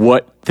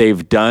what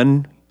they've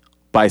done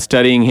by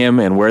studying him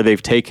and where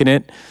they've taken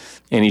it.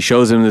 And he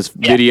shows him this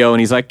video, and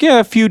he's like, yeah,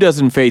 a few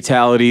dozen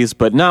fatalities,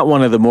 but not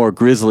one of the more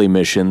grisly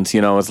missions.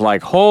 You know, it's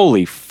like,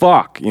 holy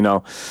fuck, you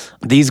know.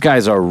 These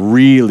guys are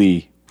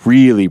really,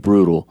 really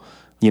brutal.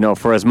 You know,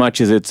 for as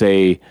much as it's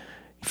a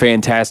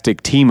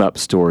fantastic team-up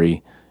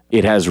story,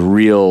 it has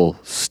real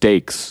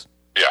stakes.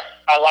 Yeah.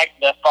 I like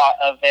the thought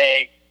of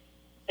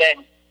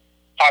then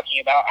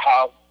talking about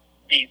how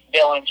these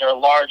villains are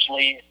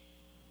largely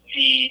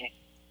the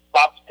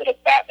opposite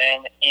of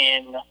Batman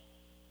in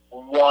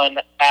one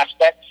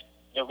aspect.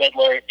 The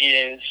Riddler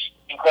is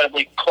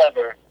incredibly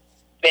clever.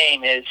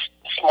 Bane is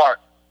smart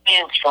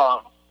and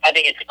strong. I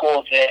think it's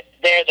cool that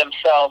they're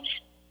themselves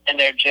and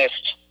they're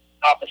just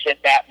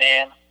opposite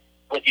Batman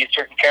with these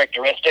certain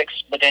characteristics,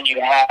 but then you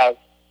have,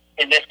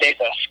 in this case,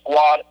 a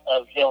squad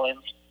of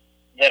villains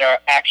that are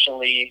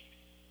actually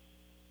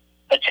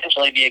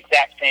potentially the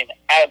exact same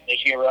as the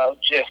hero,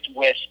 just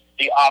with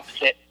the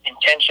opposite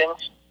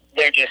intentions.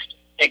 They're just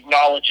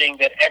acknowledging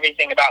that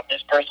everything about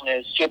this person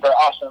is super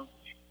awesome,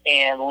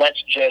 and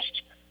let's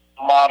just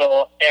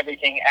model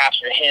everything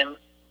after him,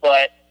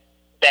 but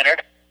better.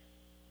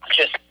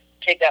 Just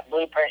take that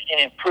blueprint and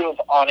improve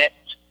on it.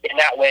 In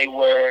that way,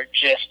 we're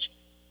just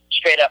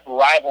straight up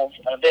rivals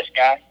of this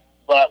guy,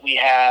 but we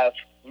have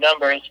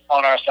numbers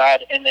on our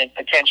side, and then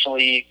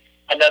potentially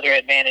another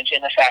advantage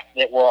in the fact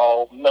that we're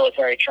all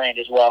military trained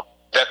as well.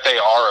 That they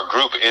are a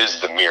group is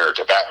the mirror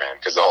to Batman,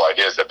 because the whole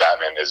idea is that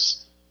Batman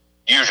is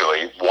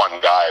usually one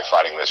guy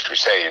fighting this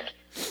crusade,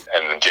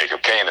 and then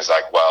Jacob Kane is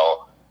like,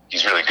 well,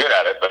 he's really good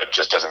at it, but it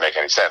just doesn't make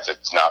any sense.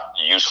 It's not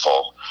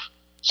useful.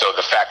 So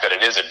the fact that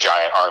it is a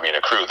giant army and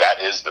a crew, that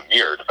is the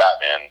mirror to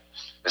Batman,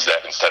 is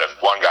that instead of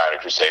one guy in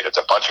a crusade, it's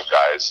a bunch of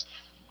guys.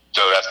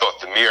 So that's both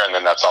the mirror, and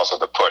then that's also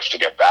the push to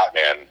get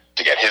Batman,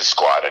 to get his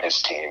squad and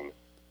his team.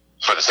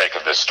 For the sake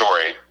of this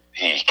story,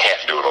 he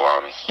can't do it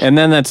alone. And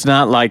then that's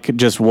not like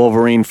just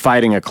Wolverine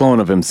fighting a clone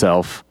of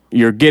himself.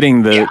 You're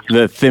getting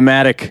the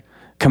thematic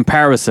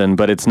comparison,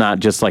 but it's not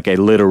just like a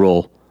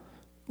literal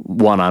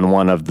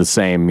one-on-one of the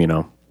same, you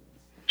know.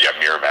 Yeah,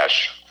 mirror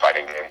match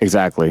fighting game.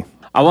 Exactly.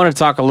 I want to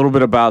talk a little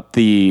bit about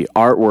the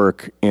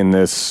artwork in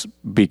this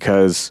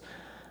because,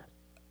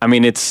 I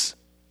mean, it's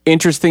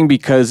interesting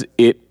because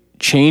it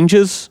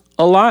changes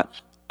a lot.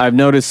 I've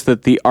noticed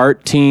that the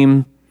art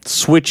team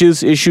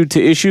switches issue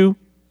to issue.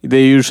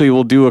 They usually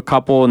will do a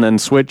couple and then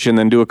switch and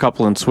then do a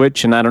couple and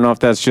switch. And I don't know if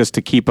that's just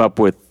to keep up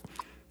with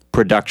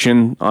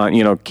production,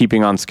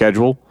 keeping on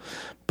schedule.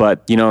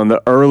 But, in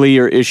the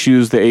earlier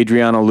issues, the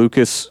Adriano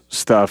Lucas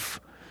stuff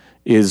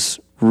is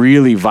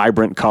really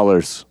vibrant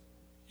colors.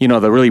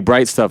 The really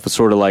bright stuff is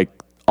sort of like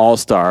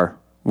All-Star,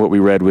 what we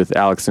read with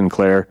Alex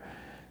Sinclair,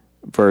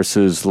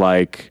 versus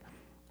like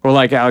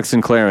Alex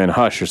Sinclair and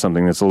Hush or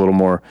something that's a little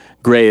more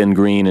gray and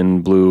green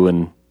and blue.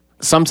 And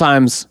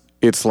sometimes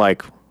it's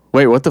like,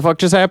 wait, what the fuck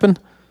just happened?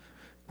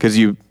 Because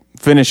you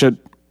finish a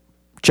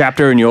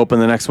chapter and you open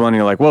the next one and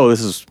you're like, whoa,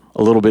 this is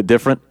a little bit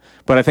different.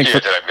 But I think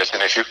did I miss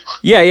an issue?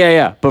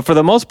 Yeah. But for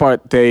the most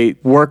part, they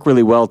work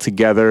really well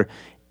together.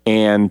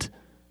 And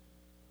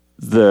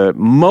the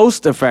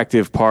most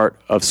effective part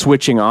of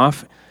switching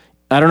off,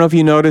 I don't know if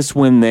you noticed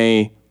when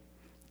they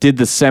did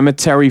the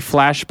cemetery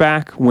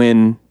flashback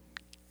when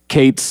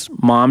Kate's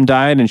mom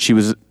died and she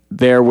was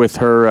there with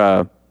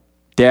her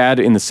dad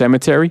in the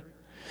cemetery.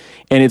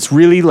 And it's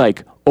really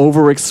like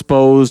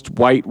overexposed,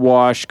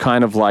 whitewashed,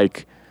 kind of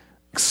like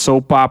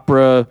soap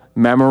opera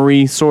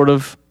memory sort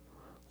of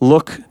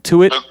look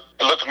to it.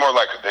 It looked more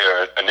like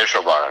the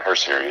initial run on her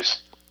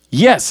series.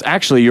 Yes,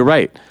 actually, you're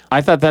right.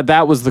 I thought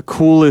that was the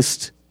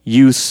coolest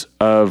use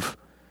of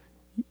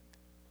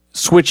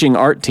switching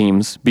art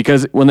teams,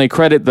 because when they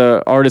credit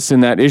the artists in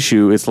that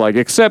issue, it's like,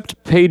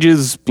 except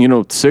pages,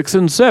 6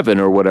 and 7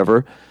 or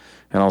whatever.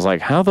 And I was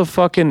like, how the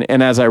fucking...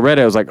 And as I read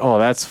it, I was like, oh,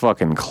 that's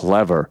fucking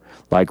clever.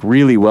 Like,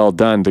 really well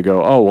done to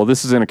go, oh, well,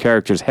 this is in a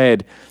character's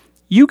head.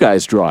 You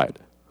guys draw it.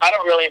 I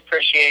don't really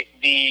appreciate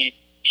the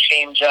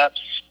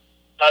change-ups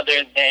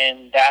other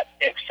than that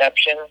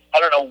exception. I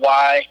don't know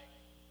why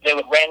they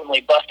would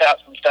randomly bust out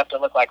some stuff that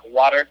looked like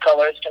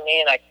watercolors to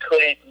me, and I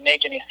couldn't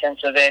make any sense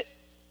of it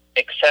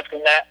except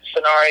in that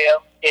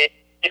scenario. If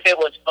it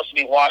was supposed to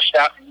be washed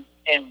out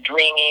and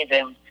dreamy,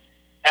 then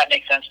that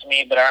makes sense to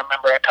me. But I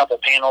remember a couple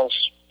panels,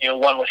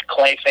 one with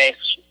Clayface,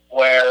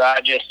 where I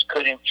just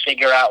couldn't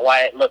figure out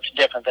why it looked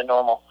different than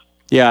normal.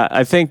 Yeah,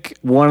 I think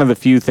one of the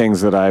few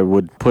things that I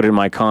would put in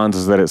my cons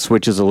is that it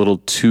switches a little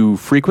too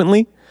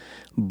frequently.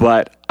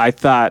 But I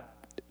thought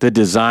the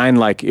design,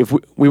 like if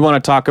we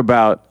want to talk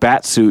about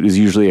Batsuit is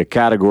usually a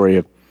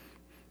category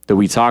that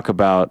we talk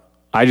about.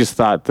 I just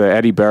thought the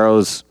Eddie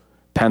Barrows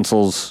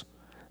pencils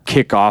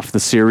kick off the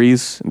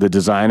series. The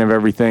design of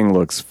everything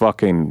looks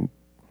fucking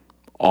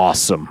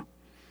awesome.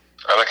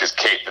 I like his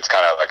cape. It's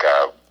kind of like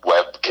a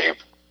web cape.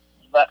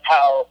 That's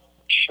how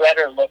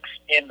Shredder looks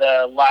in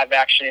the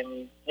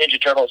live-action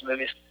Ninja Turtles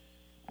movies.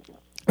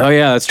 Oh,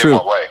 yeah, that's true. In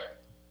what way?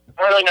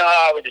 I don't really know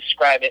how I would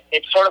describe it.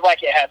 It's sort of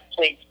like it has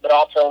pleats, but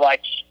also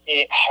like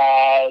it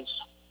has,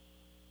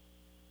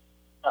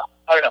 I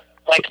don't know,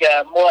 like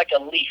more like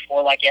a leaf,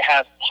 or like it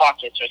has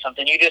pockets or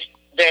something.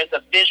 There's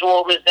a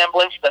visual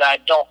resemblance that I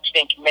don't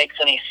think makes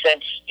any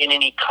sense in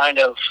any kind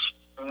of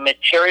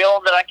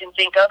material that I can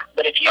think of.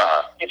 But if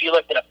you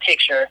looked at a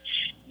picture,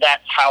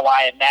 that's how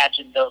I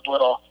imagine those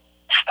little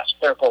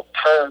half-circle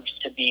curves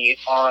to be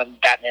on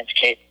Batman's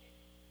cape.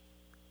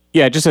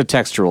 Yeah, just a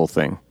textural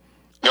thing.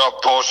 No,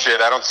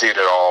 bullshit. I don't see it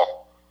at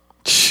all.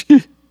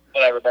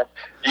 Whatever, Ben.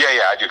 Yeah,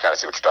 I do kind of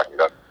see what you're talking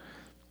about.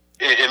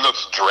 It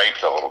looks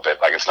draped a little bit,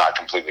 like it's not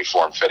completely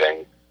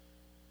form-fitting.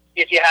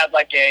 If you had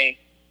like a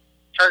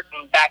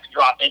curtain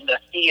backdrop in the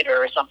theater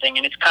or something,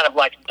 and it's kind of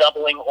like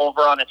doubling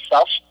over on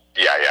itself.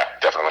 Yeah,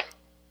 definitely.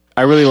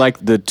 I really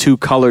like the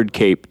two-colored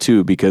cape,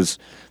 too, because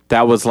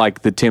that was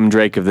like the Tim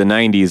Drake of the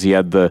 90s. He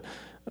had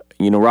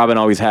Robin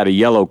always had a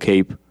yellow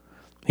cape.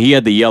 He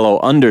had the yellow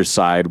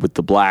underside with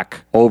the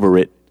black over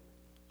it.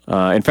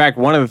 In fact,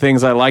 one of the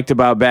things I liked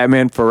about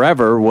Batman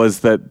Forever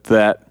was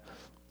that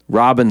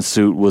Robin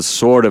suit was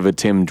sort of a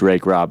Tim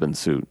Drake Robin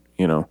suit,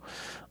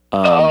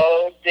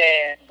 Oh,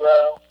 damn,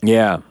 bro.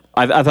 Yeah,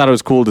 I thought it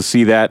was cool to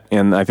see that,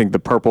 and I think the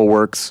purple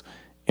works,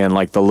 and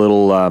like the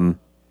little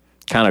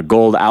kind of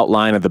gold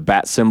outline of the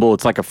bat symbol.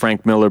 It's like a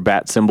Frank Miller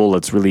bat symbol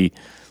that's really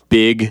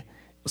big,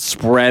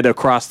 spread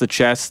across the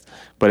chest,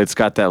 but it's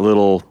got that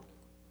little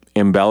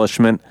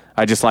embellishment.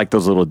 I just like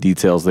those little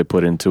details they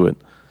put into it.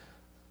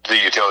 The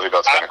utility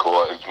belt's kind of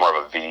cool. It's more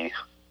of a V.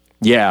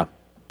 Yeah.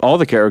 All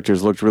the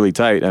characters looked really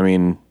tight. I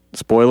mean,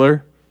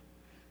 spoiler?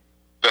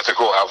 That's a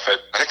cool outfit.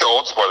 I think the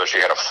old spoiler, she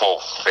had a full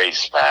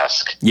face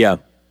mask. Yeah.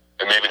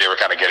 And maybe they were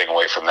kind of getting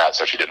away from that,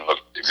 so she didn't look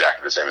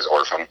exactly the same as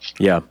Orphan.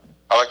 Yeah.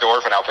 I like the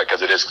Orphan outfit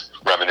because it is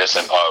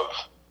reminiscent of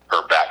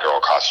her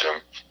Batgirl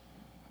costume.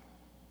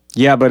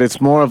 Yeah, but it's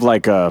more of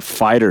like a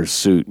fighter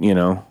suit, Yeah,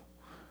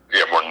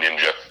 more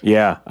ninja.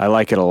 Yeah, I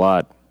like it a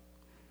lot.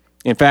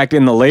 In fact,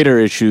 in the later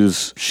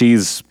issues,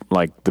 she's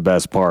like the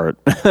best part.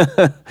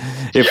 I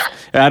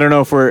don't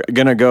know if we're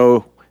going to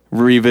go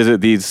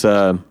revisit these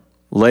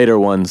later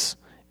ones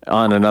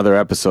on another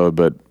episode,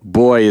 but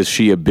boy, is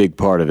she a big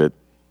part of it.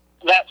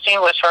 That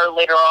scene with her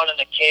later on in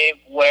the cave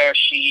where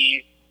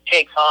she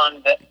takes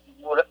on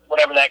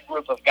whatever that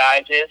group of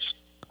guys is.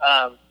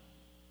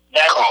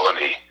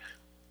 Colony.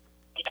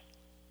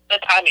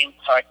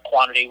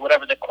 Quantity.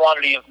 Whatever the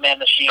quantity of men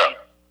that she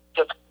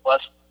took was.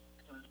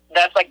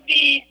 That's like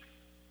the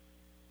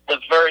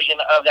version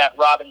of that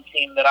Robin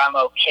scene that I'm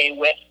okay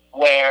with,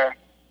 where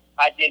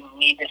I didn't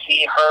need to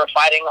see her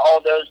fighting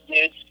all those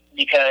dudes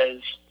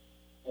because...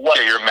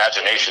 your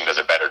imagination does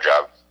a better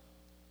job.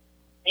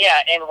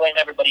 Yeah, and when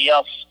everybody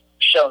else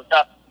shows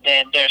up,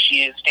 then there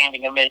she is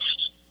standing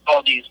amidst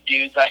all these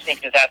dudes. I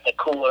think that's a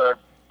cooler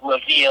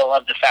reveal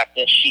of the fact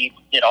that she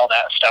did all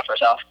that stuff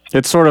herself.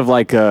 It's sort of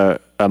like a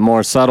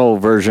more subtle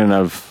version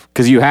of...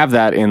 Because you have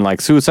that in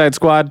like Suicide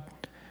Squad.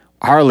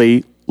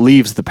 Harley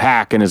leaves the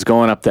pack and is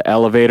going up the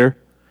elevator.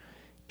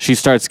 She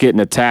starts getting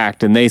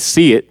attacked, and they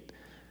see it.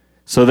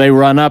 So they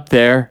run up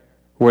there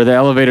where the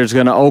elevator's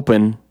going to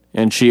open,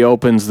 and she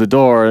opens the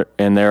door,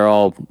 and they're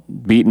all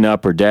beaten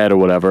up or dead or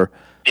whatever.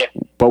 Yeah.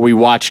 But we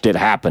watched it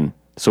happen,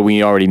 so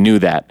we already knew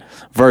that.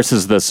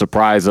 Versus the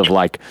surprise of,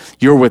 like,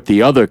 you're with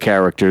the other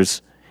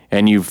characters,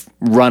 and you've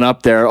run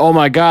up there, oh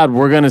my God,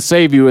 we're going to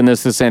save you, and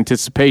there's this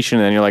anticipation,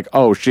 and you're like,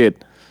 oh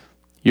shit,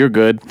 you're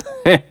good.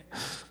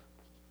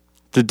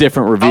 It's a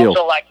different reveal.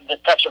 Also, like, the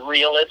touch of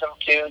realism,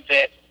 too,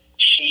 that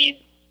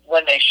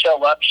when they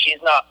show up, she's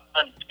not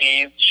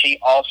unscathed. She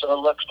also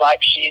looks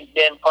like she's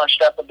been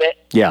punched up a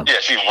bit. Yeah. Yeah,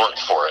 she worked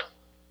for it.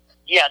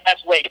 Yeah,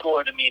 that's way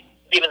cooler to me.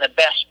 Even the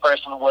best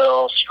person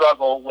will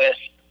struggle with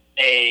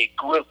a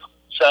group.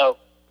 So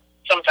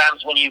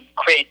sometimes when you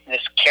create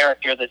this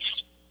character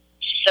that's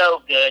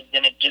so good,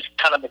 then it just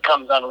kind of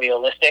becomes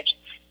unrealistic.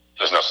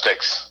 There's no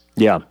stakes.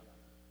 Yeah.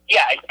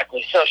 Yeah,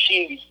 exactly. So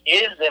she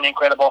is an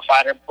incredible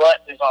fighter,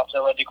 but there's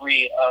also a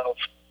degree of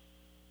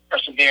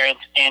perseverance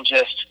and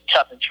just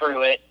toughing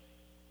through it.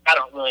 I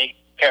don't really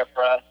care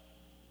for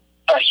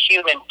a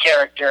human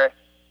character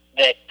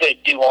that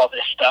could do all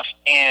this stuff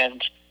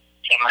and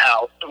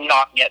somehow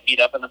not get beat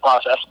up in the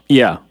process.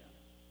 Yeah.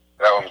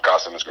 That one's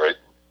costume is great.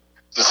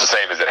 It's the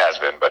same as it has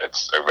been, but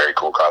it's a very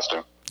cool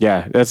costume.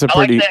 Yeah, that's a I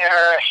pretty... like that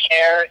her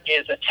hair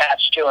is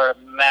attached to her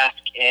mask,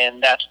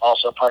 and that's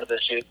also part of the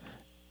suit.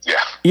 Yeah.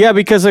 Yeah,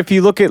 because if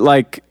you look at,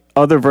 like,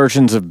 other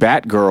versions of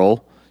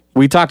Batgirl,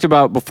 we talked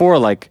about before,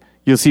 like,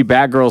 you'll see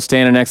Batgirl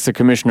standing next to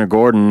Commissioner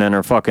Gordon, and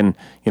her fucking,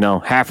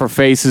 half her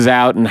face is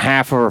out and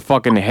half of her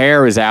fucking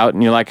hair is out,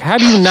 and you're like, how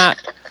do you not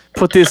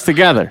put this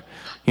together?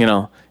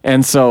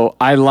 And so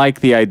I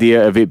like the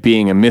idea of it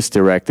being a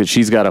misdirect, that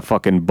she's got a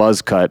fucking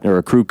buzz cut or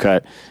a crew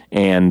cut,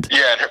 and...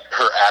 Yeah, and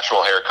her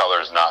actual hair color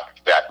is not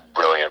that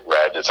brilliant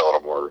red. It's a little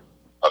more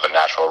of a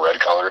natural red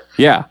color.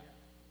 Yeah,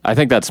 I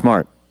think that's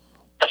smart.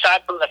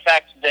 Aside from the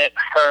fact that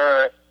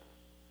her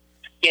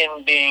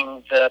skin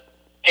being the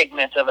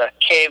pigment of a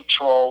cave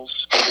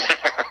troll's...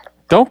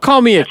 Don't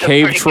call me a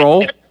cave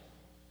troll.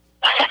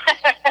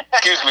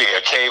 Excuse me,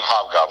 a cave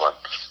hobgoblin.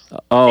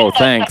 Oh,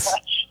 thanks.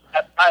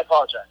 I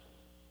apologize.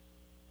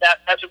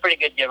 That's a pretty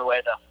good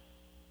giveaway, though.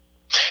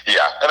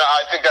 Yeah, and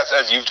I think that's,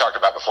 as you've talked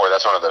about before,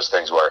 that's one of those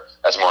things where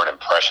that's more an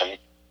impression.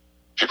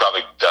 She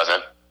probably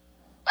doesn't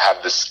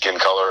have the skin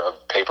color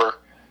of paper,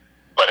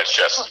 but it's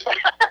just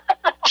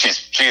she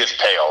is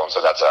pale, and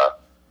so that's a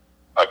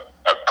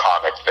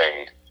comic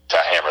thing to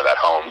hammer that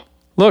home.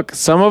 Look,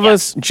 some of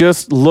us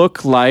just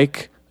look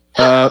like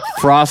a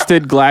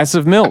frosted glass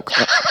of milk.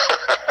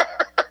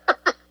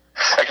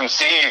 I can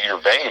see your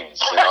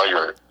veins,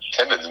 your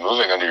tendons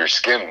moving under your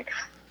skin.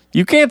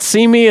 You can't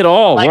see me at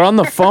all. We're on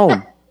the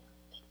phone.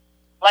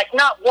 Like,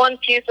 not one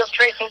piece of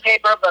tracing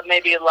paper, but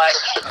maybe like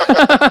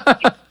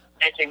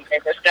tracing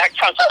paper stacked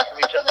on top of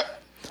each other.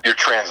 You're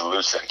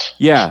translucent.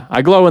 Yeah,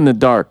 I glow in the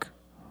dark.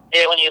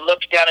 Yeah, when you look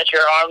down at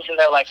your arms and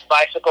they're like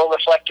bicycle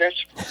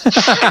reflectors.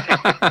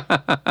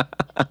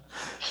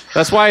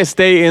 That's why I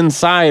stay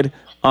inside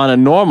on a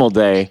normal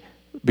day,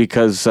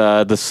 because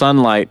the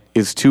sunlight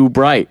is too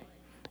bright.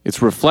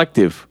 It's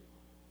reflective.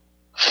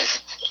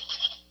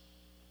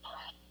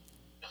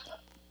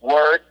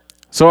 Word.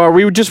 So are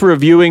we just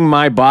reviewing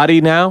my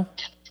body now?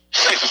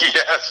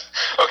 Yes.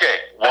 Okay,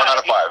 1 out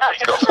of 5.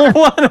 Let's go.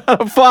 1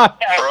 out of 5.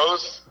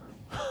 Pros?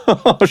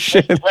 Oh,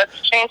 shit.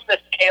 Let's change the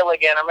scale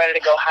again. I'm ready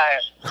to go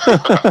higher.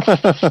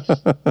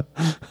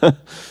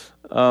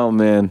 Oh,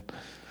 man.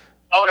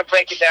 I want to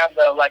break it down,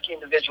 though, like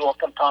individual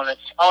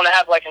components. I want to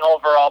have like an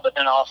overall, but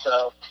then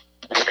also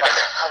like,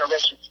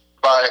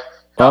 Bye.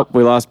 Oh,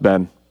 we lost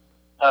Ben.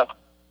 I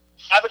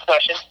have a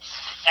question.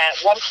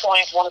 At one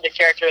point, one of the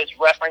characters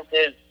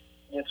references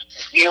this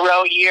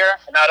 0 year,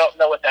 and I don't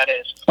know what that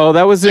is. Oh,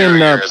 that was in...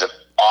 Here is an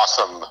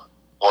awesome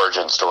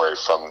origin story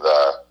from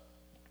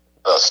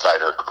the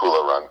Snyder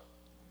Capullo run.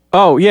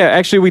 Oh, yeah.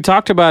 Actually, we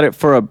talked about it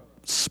for a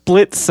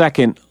split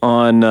second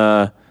on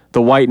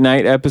the White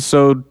Knight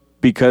episode,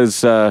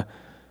 because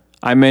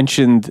I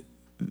mentioned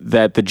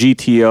that the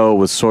GTO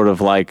was sort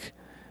of like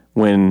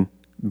when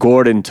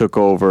Gordon took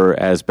over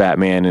as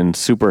Batman in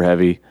Super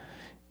Heavy,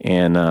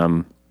 and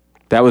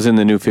that was in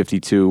the New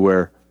 52,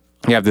 where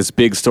you have this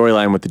big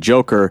storyline with the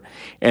Joker,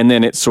 and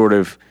then it sort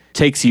of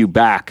takes you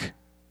back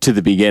to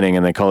the beginning,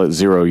 and they call it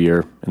 0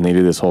 year, and they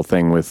do this whole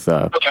thing with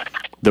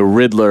the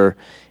Riddler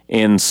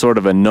in sort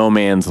of a no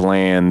man's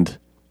land.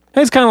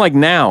 It's kind of like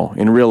now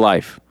in real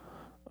life.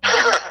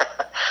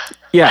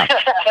 Yeah.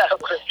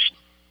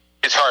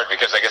 It's hard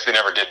because I guess they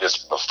never did this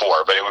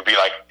before, but it would be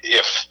like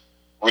if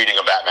reading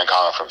a Batman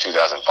comic from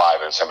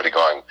 2005 and somebody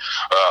going,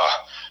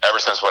 ever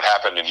since what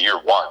happened in year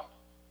 1.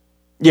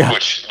 Yeah.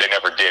 Which they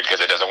never did because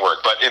it doesn't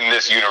work. But in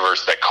this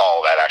universe, they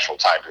call that actual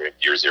time period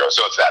year 0.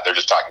 So it's that. They're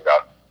just talking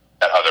about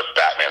that other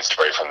Batman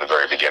story from the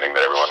very beginning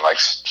that everyone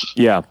likes.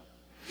 Yeah.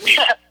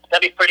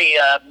 That'd be pretty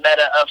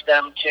meta of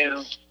them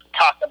to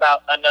talk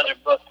about another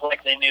book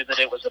like they knew that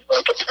it was a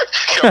book.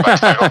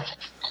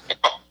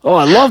 Oh,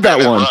 I love that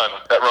one.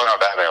 That run on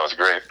Batman was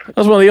great. That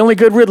was one of the only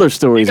good Riddler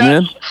stories,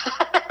 man.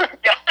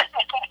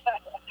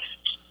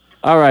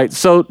 All right,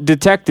 so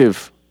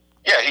Detective.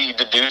 Yeah, he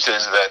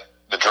deduces that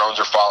the drones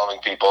are following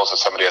people, so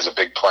somebody has a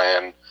big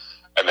plan.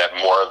 and that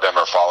more of them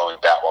are following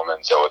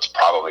Batwoman, so it's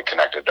probably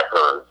connected to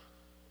her.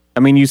 I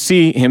mean, you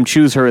see him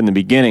choose her in the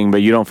beginning,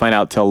 but you don't find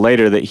out till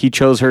later that he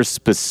chose her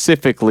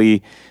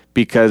specifically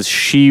because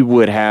she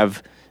would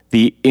have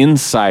the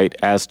insight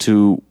as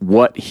to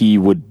what he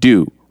would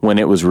do when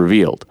it was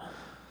revealed.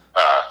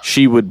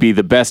 She would be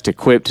the best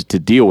equipped to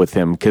deal with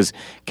him, because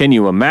can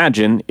you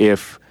imagine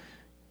if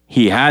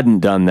he hadn't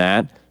done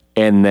that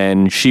and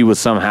then she was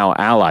somehow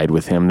allied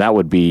with him? That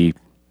would be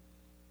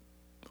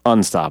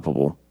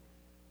unstoppable.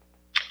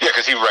 Yeah,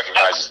 because he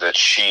recognizes that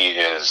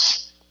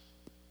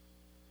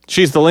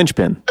she's the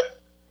linchpin.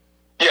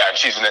 Yeah, and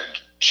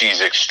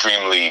she's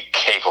extremely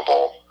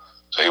capable.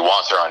 So he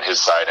wants her on his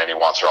side, and he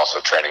wants her also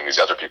training these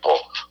other people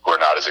who are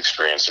not as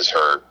experienced as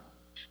her,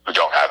 who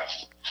don't have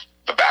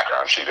the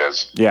background she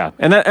does. Yeah,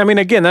 and that, I mean,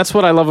 again, that's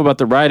what I love about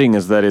the writing,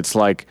 is that it's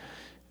like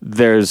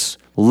there's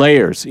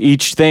layers.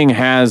 Each thing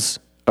has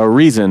a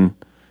reason,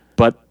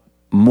 but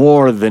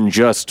more than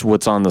just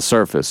what's on the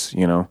surface,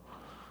 you know?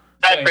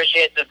 I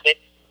appreciate that they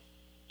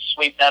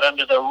sweep that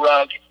under the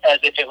rug as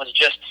if it was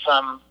just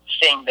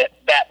something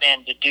that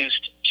Batman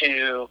deduced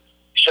to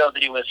show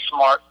that he was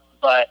smart,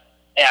 but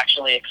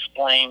actually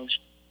explained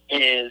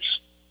his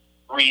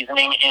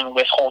reasoning in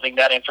withholding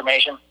that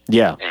information.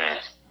 Yeah.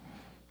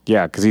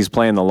 Yeah, because he's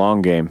playing the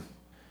long game.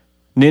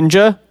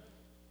 Ninja?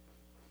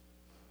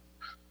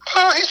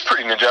 He's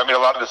pretty ninja. I mean, a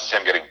lot of this is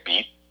him getting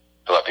beat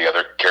to let the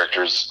other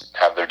characters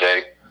have their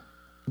day.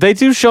 They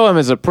do show him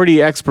as a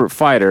pretty expert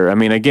fighter. I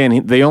mean,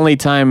 again, the only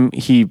time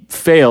he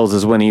fails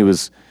is when he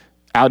was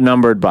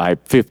outnumbered by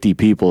 50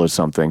 people or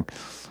something.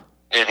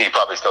 And he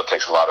probably still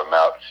takes a lot of them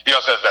out. He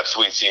also has that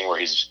sweet scene where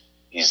he's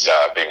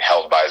being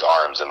held by his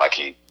arms, and like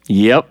he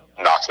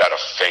knocks out a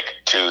fake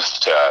tooth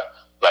to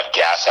let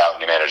gas out,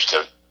 and he manages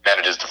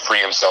to free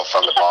himself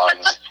from the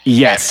bonds.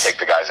 Yes, and take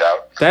the guys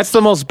out. That's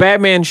the most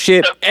Batman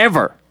shit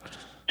ever.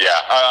 Yeah,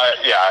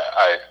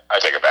 I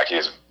take it back. He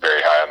is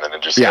very high on the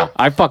ninja scale. Yeah,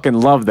 I fucking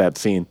love that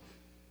scene.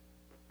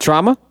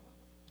 Trauma?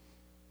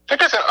 I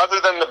think other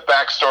than the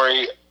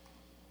backstory,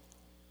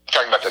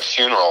 talking about the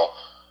funeral,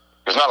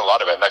 there's not a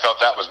lot of it, and I felt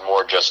that was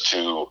more just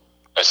to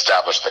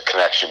establish the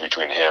connection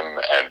between him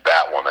and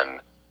Batwoman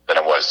than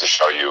it was to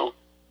show you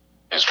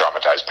his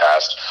traumatized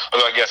past.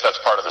 Although I guess that's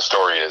part of the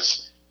story,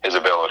 is his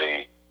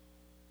ability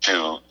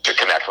to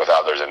connect with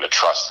others and to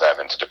trust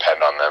them and to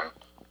depend on them.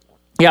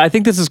 Yeah, I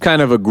think this is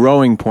kind of a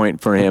growing point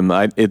for him.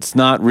 It's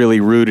not really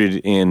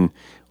rooted in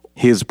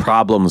his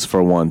problems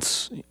for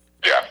once.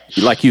 Yeah.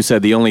 Like you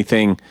said, the only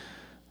thing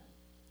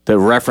that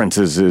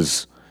references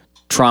his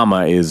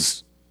trauma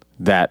is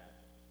that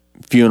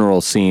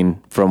funeral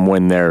scene from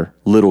when they're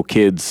little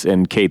kids,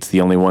 and Kate's the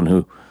only one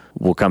who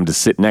will come to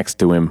sit next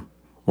to him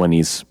when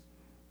he's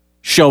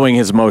showing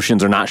his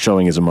emotions or not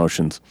showing his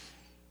emotions.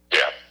 Yeah.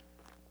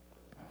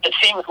 It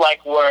seems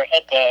like we're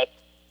at the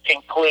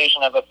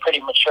conclusion of a pretty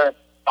mature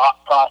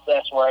thought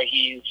process where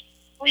he's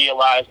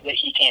realized that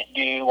he can't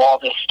do all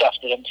this stuff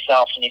to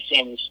himself, and he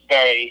seems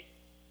very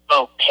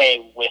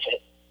okay with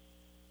it.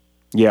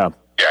 Yeah.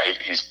 Yeah,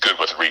 he's good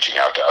with reaching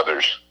out to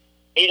others.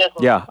 He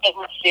doesn't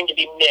seem to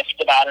be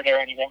miffed about it or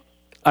anything.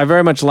 I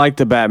very much like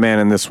the Batman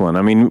in this one.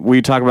 I mean,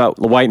 we talked about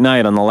the White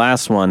Knight on the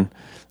last one,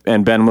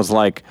 and Ben was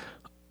like,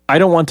 I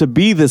don't want to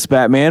be this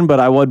Batman, but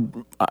I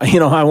would,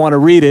 I want to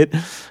read it.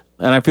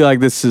 And I feel like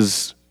this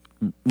is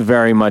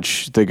very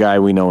much the guy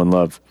we know and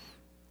love.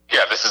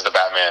 Yeah, this is the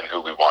Batman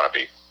who we want to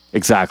be.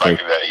 Exactly.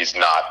 Like, that he's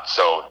not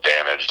so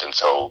damaged and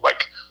so,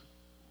 like,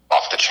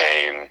 off the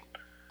chain,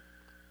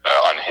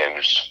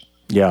 unhinged.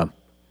 Yeah.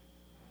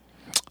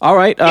 All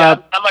right.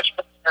 I'm much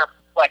better,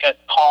 like a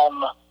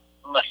calm,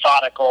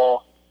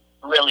 methodical,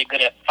 really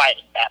good at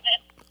fighting Batman.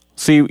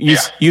 See,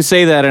 you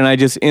say that, and I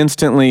just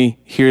instantly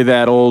hear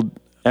that old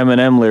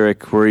Eminem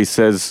lyric where he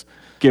says,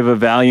 give a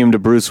Valium to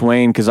Bruce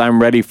Wayne because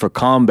I'm ready for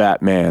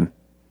Combat Man.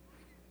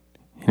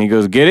 And he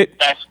goes, get it?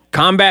 Nice.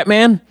 Combat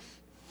Man?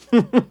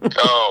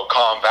 Oh,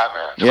 calm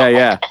Batman.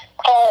 Yeah.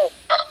 Oh.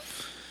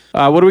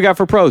 What do we got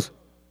for pros?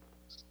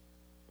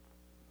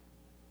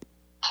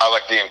 I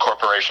like the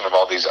incorporation of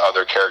all these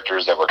other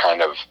characters that were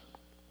kind of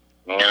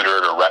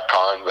neutered or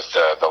retconned with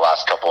the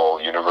last couple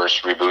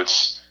universe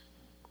reboots.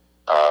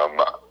 I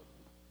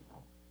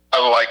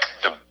like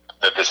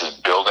that this is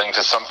building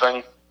to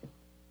something.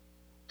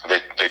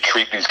 They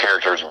treat these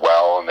characters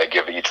well, and they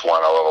give each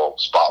one a little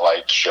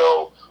spotlight to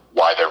show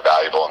why they're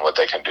valuable and what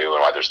they can do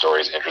and why their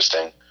story is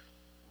interesting.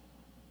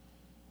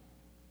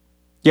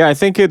 Yeah, I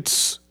think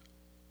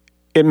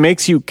it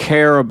makes you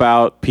care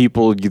about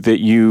people that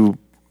you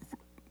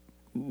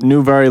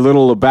knew very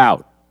little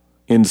about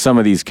in some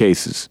of these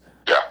cases.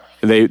 Yeah.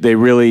 They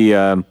really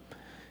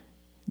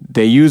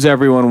they use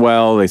everyone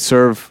well. They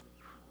serve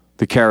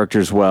the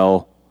characters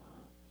well.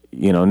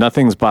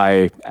 Nothing's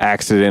by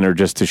accident or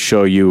just to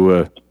show you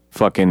a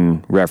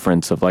fucking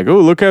reference of like, oh,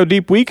 look how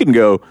deep we can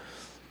go.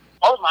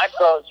 All of my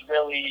pros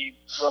really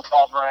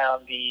revolve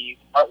around the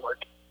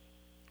artwork.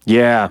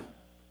 Yeah.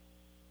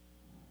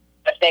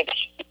 I think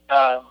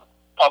I'll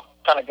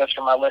kind of go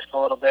through my list a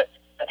little bit.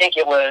 I think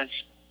it was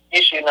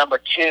issue number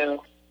 2.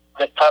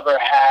 The cover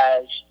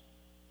has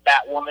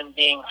Batwoman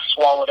being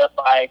swallowed up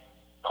by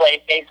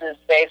Clayface's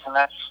face, and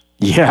that's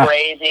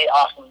crazy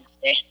awesome.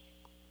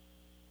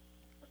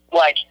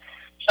 Like,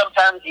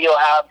 sometimes you'll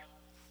have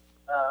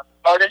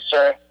artists,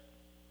 or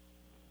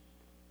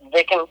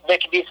there can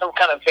be some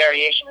kind of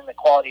variation in the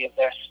quality of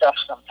their stuff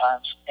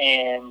sometimes,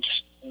 and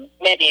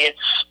maybe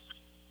it's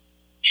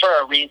for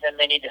a reason.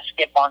 They need to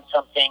skip on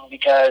something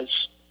because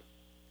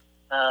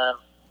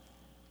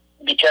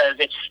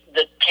it's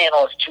the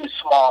panel is too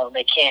small and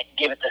they can't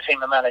give it the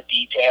same amount of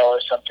detail or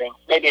something.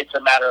 Maybe it's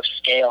a matter of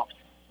scale,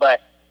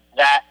 but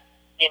that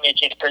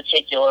image in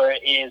particular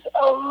is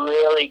a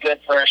really good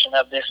version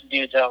of this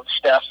dude's own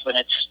stuff, and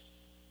it's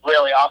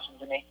really awesome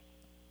to me.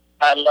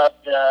 I love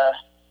the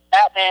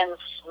Batman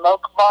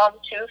smoke bomb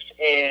tooth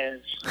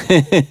is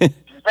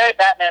very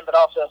Batman, but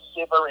also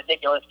super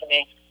ridiculous to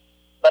me.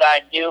 But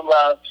I do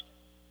love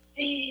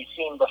the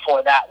scene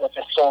before that with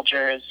the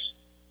soldiers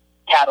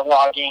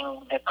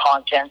cataloging the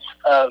contents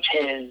of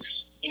his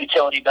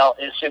utility belt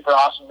is super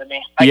awesome to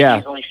me. I can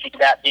easily see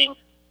that being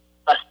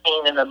a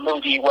scene in the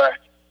movie where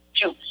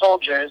two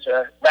soldiers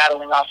are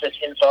rattling off this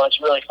info. It's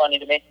really funny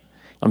to me.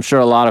 I'm sure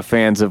a lot of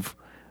fans have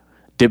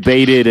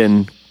debated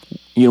and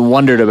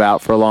wondered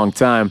about for a long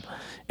time.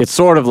 It's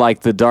sort of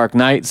like the Dark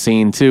Knight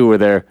scene, too, where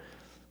they're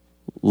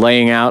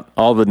laying out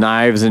all the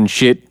knives and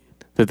shit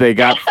that they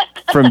got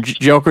from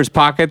Joker's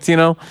pockets,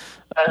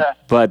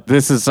 But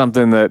this is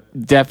something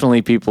that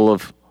definitely people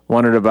have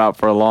wondered about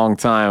for a long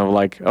time.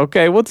 Like,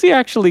 okay, what's he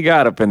actually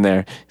got up in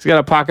there? He's got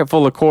a pocket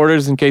full of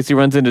quarters in case he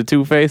runs into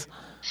Two-Face?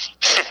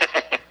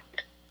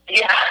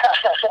 Yeah.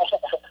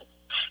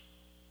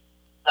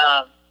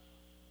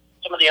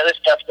 Some of the other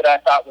stuff that I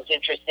thought was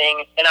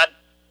interesting, and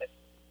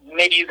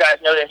maybe you guys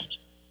noticed,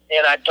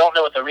 and I don't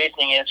know what the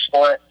reasoning is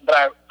for it,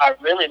 but I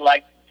really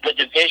liked the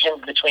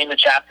divisions between the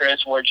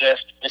chapters were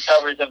just the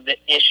covers of the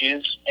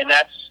issues, and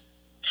that's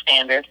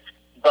standard.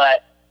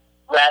 But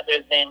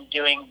rather than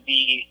doing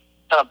the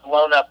kind of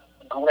blown-up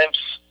glimpse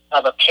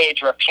of a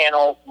page or a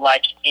panel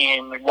like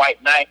in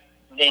White Knight,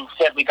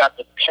 instead we got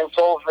the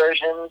pencil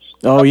versions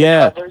of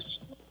the covers.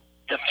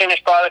 The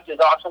finished product is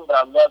awesome, but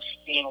I love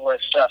seeing where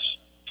stuff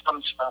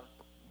comes from.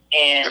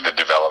 And the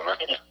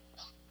development.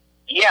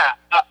 Yeah,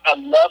 I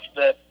love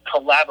the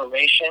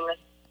collaboration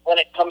when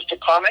it comes to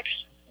comics,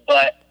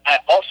 but I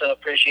also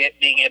appreciate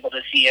being able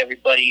to see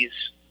everybody's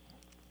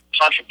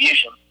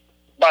contribution.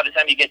 By the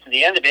time you get to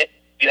the end of it,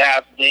 you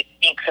have the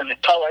inks and the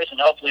colors, and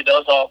hopefully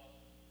those all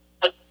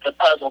put the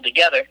puzzle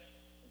together.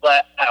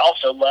 But I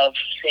also love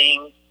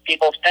seeing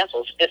people's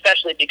pencils,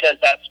 especially because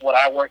that's what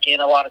I work in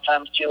a lot of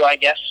times too, I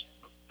guess.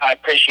 I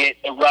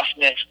appreciate the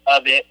roughness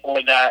of it,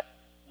 or the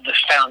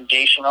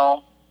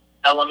foundational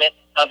element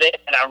of it,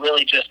 and I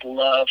really just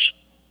love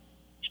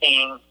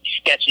seeing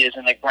sketches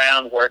and the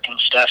groundwork and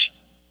stuff.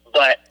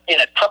 But in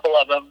a couple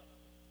of them,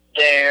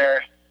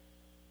 there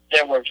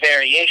were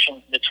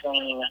variations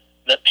between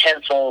the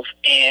pencils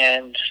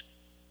and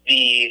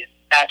the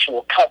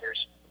actual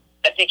covers.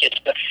 I think it's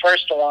the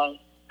first one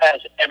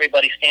has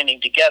everybody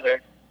standing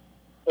together.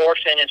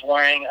 Orphan is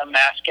wearing a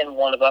mask in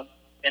one of them,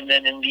 and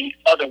then in the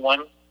other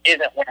one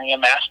isn't wearing a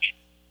mask.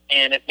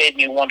 And it made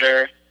me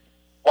wonder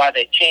why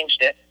they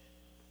changed it.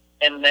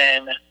 And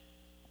then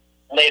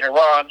later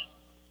on,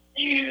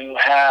 you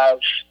have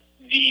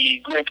the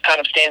group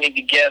kind of standing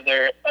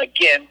together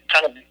again,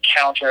 kind of the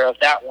counter of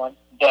that one,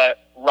 but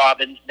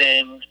Robin's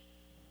been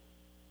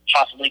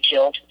possibly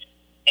killed,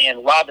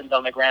 and Robin's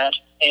on the ground.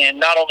 And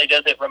not only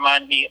does it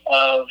remind me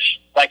of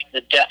like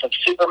the Death of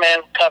Superman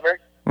cover,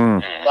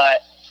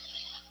 but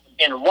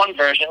in one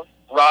version,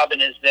 Robin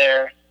is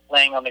there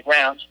laying on the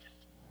ground,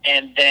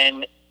 and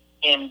then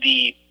in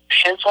the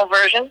pencil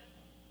version,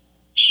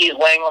 he's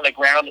laying on the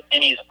ground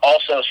and he's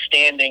also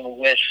standing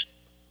with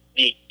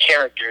the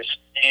characters.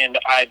 And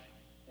I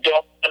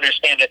don't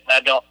understand it, and I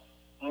don't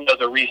know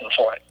the reason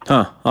for it.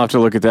 I'll have to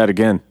look at that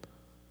again.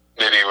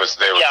 Maybe it was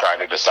they were trying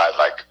to decide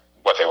like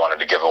what they wanted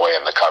to give away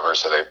in the cover,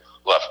 so they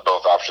left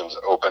both options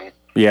open.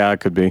 Yeah, it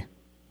could be.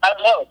 I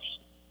don't know.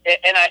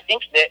 And I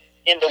think that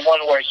in the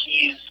one where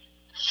he's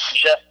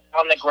just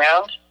on the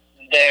ground,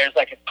 there's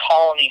like a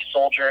colony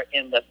soldier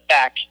in the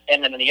back,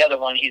 and then in the other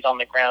one, he's on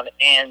the ground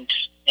and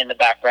in the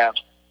background.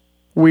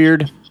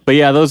 Weird. But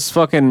yeah, those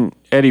fucking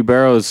Eddie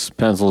Barrows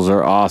pencils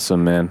are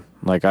awesome, man.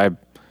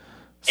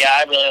 Yeah,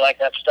 I really like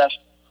that stuff.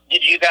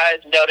 Did you guys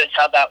notice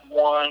how the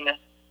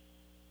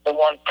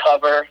one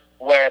cover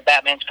where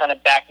Batman's kind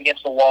of back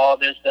against the wall,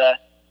 there's the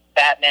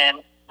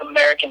Batman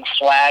American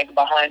flag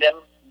behind him,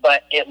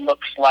 but it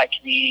looks like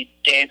the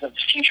Days of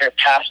Future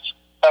Past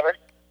cover?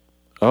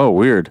 Oh,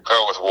 weird.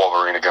 Oh, with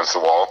Wolverine against the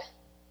wall.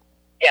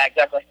 Yeah,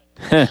 exactly.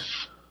 Oh,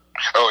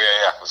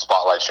 yeah. The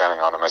spotlight shining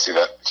on him. I see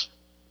that.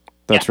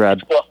 That's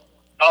rad. Cool.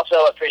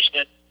 Also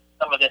appreciated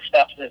some of the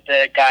stuff that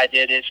the guy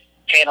did. His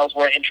panels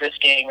were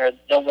interesting, or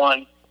the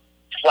one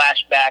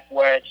flashback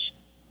where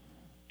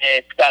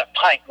it's got a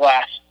pint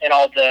glass and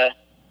all the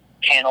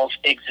panels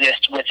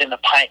exist within the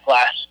pint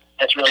glass.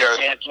 That's really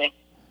creative to me.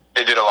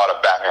 They did a lot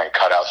of Batman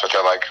cutouts, which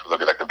I like.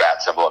 Look at like the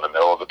bat symbol in the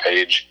middle of the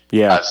page.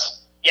 Yeah.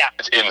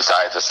 It's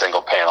inside, it's a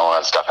single panel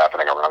and stuff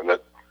happening around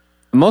it.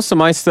 Most of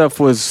my stuff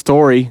was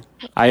story.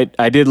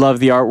 I did love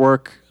the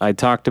artwork. I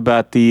talked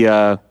about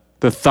the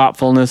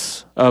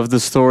thoughtfulness of the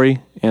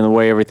story and the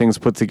way everything's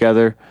put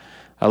together.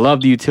 I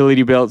love the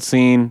utility belt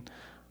scene.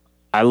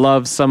 I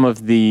love some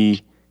of the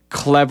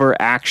clever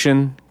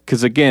action.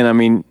 Because, again, I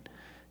mean,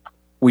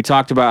 we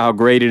talked about how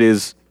great it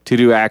is to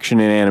do action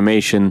in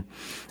animation,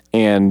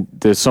 and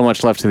there's so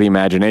much left to the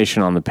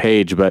imagination on the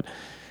page. But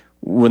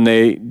when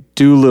they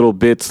do little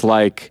bits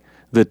like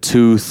the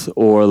tooth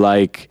or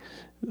like,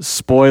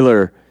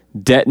 spoiler,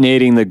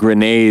 detonating the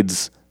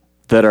grenades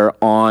that are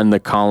on the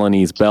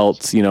colony's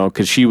belts, you know,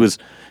 because she was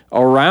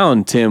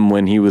around Tim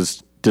when he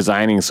was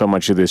designing so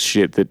much of this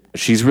shit, that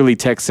she's really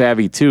tech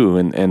savvy too.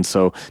 And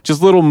so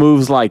just little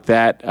moves like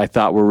that I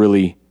thought were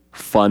really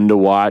fun to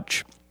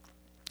watch.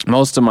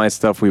 Most of my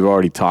stuff we've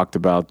already talked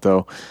about,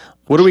 though.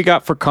 What do we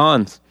got for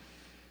cons?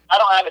 I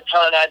don't have a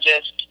ton.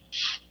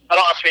 I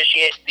don't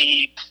appreciate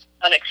the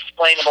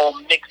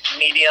unexplainable mixed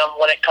medium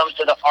when it comes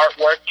to the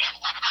artwork.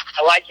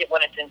 I like it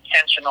when it's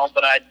intentional,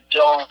 but I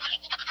don't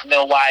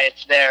know why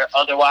it's there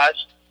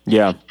otherwise.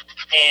 Yeah.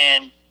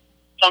 And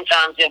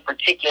sometimes in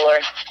particular,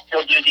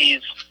 he'll do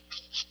these,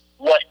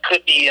 what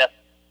could be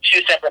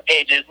two separate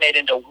pages made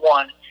into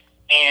one,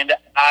 and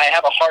I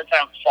have a hard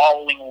time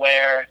following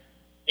where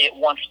it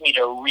wants me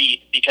to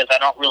read because I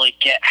don't really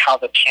get how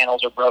the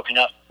panels are broken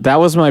up. That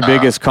was my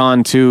biggest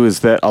con, too,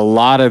 is that a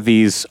lot of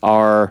these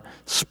are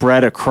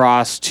spread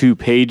across 2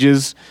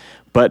 pages,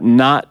 but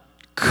not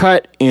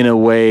cut in a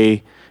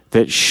way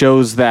that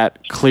shows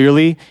that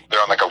clearly.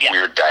 They're on like a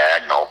weird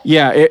diagonal.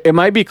 Yeah, it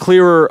might be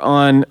clearer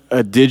on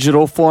a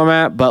digital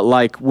format, but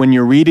like when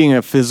you're reading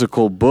a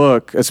physical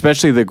book,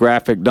 especially the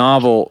graphic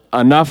novel,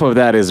 enough of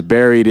that is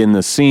buried in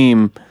the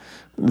seam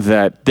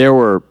that there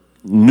were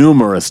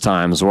numerous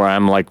times where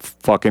I'm like,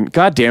 fucking,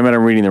 God damn it,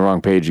 I'm reading the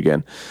wrong page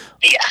again.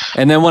 Yeah.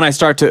 And then when I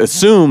start to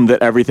assume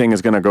that everything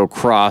is going to go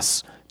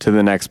cross to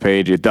the next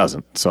page, it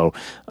doesn't. So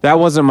that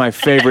wasn't my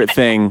favorite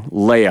thing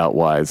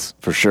layout-wise,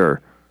 for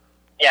sure.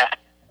 Yeah.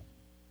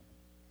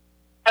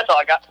 That's all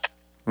I got.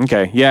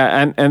 Okay,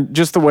 yeah, and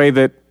just the way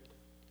that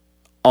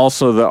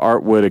also the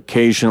art would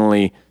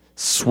occasionally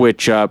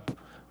switch up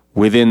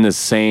within the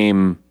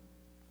same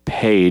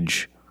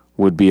page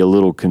would be a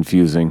little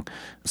confusing.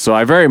 So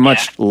I very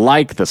much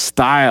like the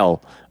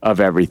style of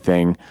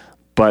everything,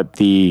 but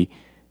the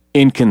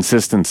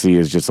inconsistency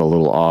is just a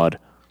little odd.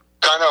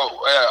 Kind of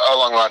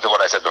along the lines of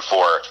what I said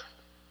before,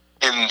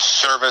 in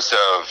service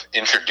of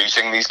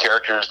introducing these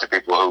characters to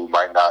people who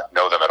might not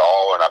know them at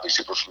all or not be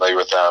super familiar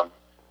with them,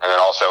 and then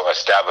also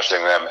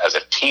establishing them as a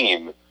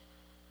team,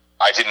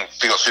 I didn't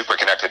feel super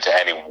connected to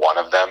any one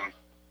of them.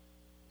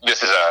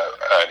 This is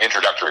an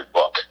introductory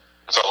book.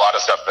 So a lot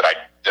of stuff that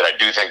I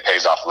do think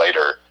pays off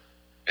later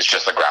is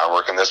just the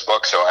groundwork in this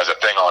book. So as a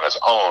thing on its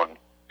own,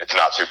 it's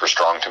not super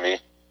strong to me.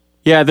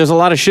 Yeah, there's a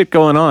lot of shit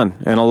going on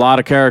and a lot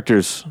of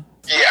characters.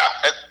 Yeah,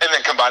 and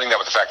then combining that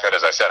with the fact that,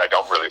 as I said, I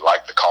don't really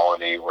like the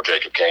Colony or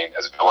Jacob Kane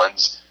as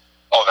villains,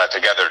 all that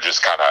together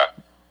just kind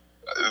of,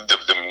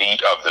 the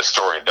meat of the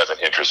story doesn't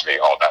interest me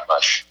all that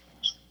much.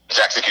 It's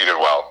executed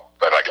well,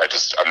 but like I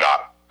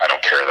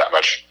don't care that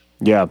much.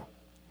 Yeah.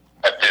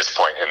 At this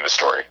point in the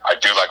story, I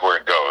do like where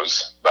it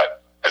goes,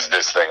 but as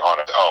this thing on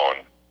its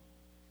own,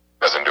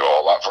 doesn't do a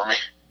whole lot for me.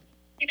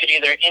 You could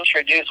either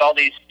introduce all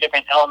these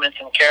different elements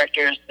and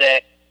characters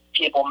that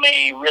people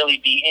may really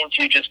be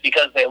into just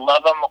because they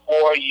love them,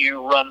 or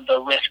you run the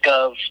risk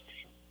of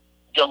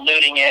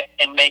diluting it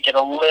and make it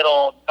a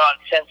little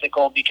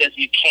nonsensical because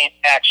you can't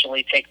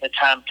actually take the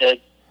time to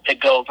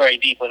go very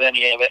deep with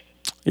any of it.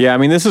 Yeah, I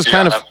mean, this is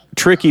kind of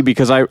tricky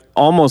because I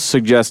almost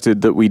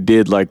suggested that we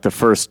did like the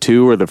first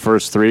 2 or the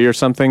first 3 or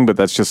something, but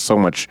that's just so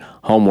much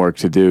homework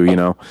to do, you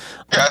know?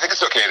 Yeah, I think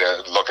it's okay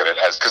to look at it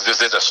as, because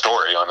this is a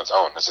story on its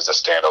own. This is a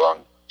standalone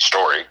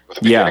story with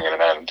a beginning and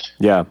an end.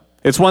 Yeah.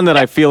 It's one that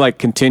I feel like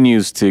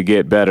continues to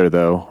get better,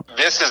 though.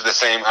 This is the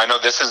same. I know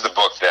this is the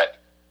book that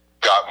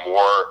got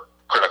more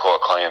critical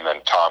acclaim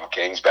than Tom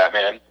King's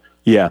Batman.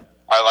 Yeah.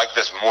 I like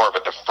this more,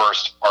 but the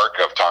first arc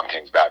of Tom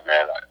King's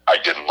Batman I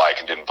didn't like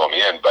and didn't pull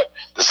me in. But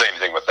the same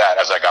thing with that.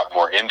 As I got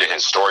more into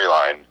his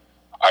storyline,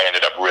 I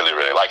ended up really,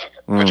 really liking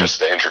it. But just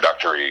the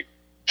introductory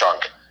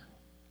chunk,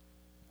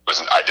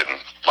 I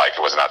didn't like.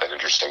 It was not that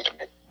interesting to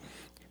me.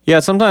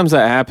 Yeah, sometimes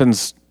that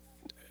happens.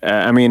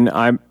 I mean,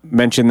 I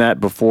mentioned that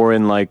before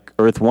in like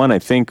Earth 1, I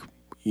think,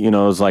 you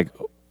know, it was like,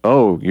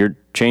 oh, you're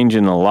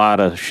changing a lot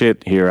of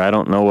shit here. I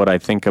don't know what I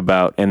think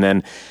about. And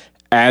then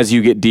as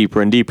you get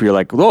deeper and deeper, you're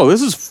like, oh,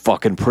 this is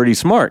fucking pretty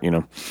smart, you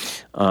know.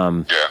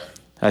 Yeah.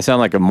 I sound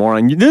like a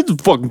moron. This is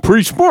fucking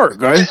pretty smart,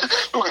 guys.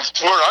 I'm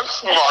smart.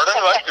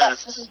 I like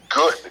this. This is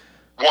good.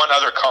 One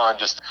other con,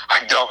 just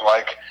I don't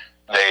like.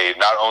 They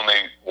not only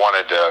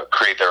wanted to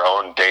create their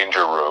own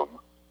danger room,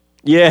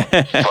 yeah,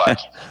 but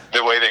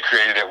the way they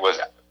created it was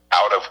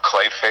out of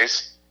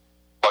Clayface,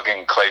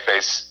 plugging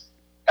Clayface,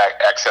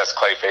 excess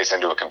Clayface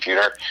into a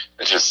computer.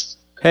 It's just,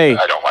 I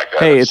don't like that.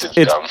 Hey,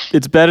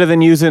 it's better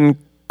than using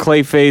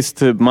Clayface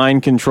to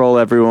mind control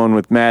everyone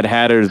with Mad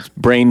Hatter's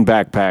brain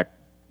backpack.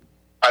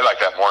 I like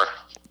that more.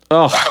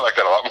 Oh, I like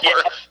that a lot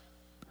more.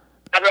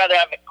 I'd rather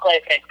have a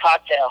Clayface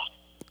cocktail.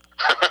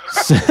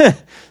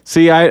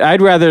 See,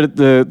 I'd rather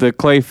the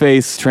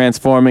Clayface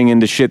transforming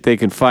into shit they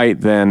can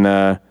fight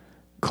than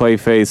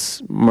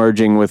Clayface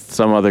merging with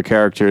some other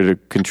character to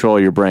control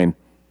your brain.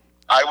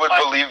 I would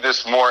believe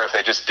this more if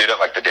they just did it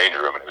like the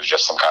Danger Room and it was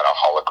just some kind of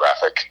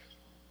holographic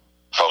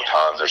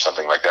photons or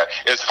something like that.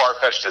 As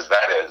far-fetched as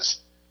that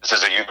is, this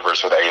is a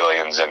universe with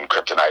aliens and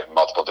kryptonite in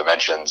multiple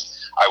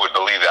dimensions. I would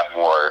believe that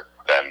more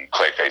than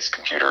Clayface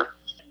computer.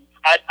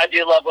 I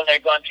do love when they're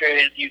going through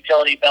his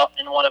utility belt,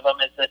 and one of them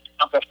is the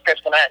chunk of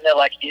kryptonite, and they're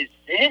like, "Is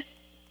this?"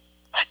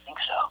 I think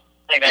so.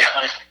 I think that's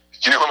funny.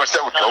 Do you know how much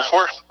that would go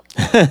for?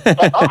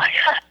 Oh my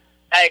god,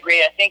 I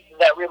agree. I think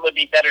that room would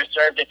be better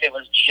served if it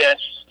was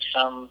just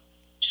some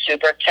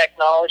super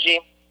technology.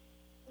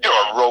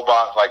 Or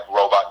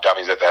robot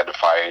dummies that they had to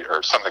fight,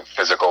 or something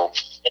physical.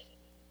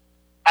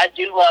 I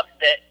do love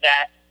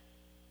that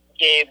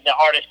gave the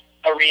artist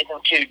a reason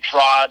to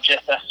draw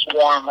just a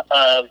swarm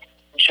of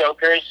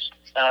Jokers,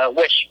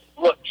 which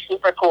looked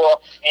super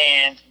cool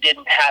and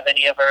didn't have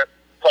any other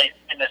place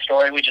in the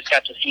story. We just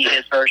got to see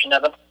his version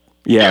of them.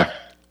 Yeah.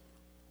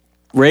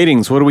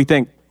 Ratings, what do we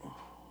think?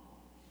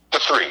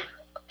 It's a 3.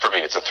 For me,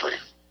 it's a 3.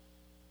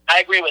 I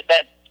agree with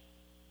that.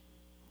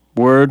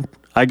 Word.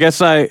 I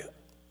guess I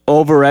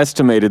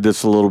overestimated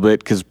this a little bit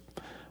because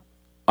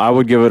I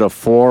would give it a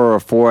 4 or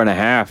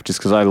 4.5 just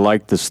because I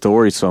liked the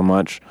story so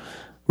much.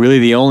 Really,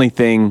 the only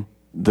thing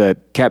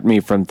that kept me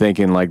from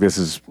thinking like this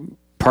is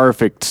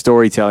perfect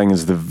storytelling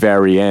is the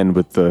very end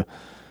with the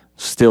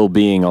still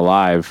being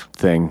alive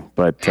thing.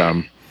 But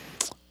I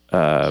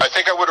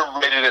think I would have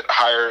rated it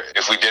higher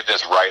if we did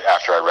this right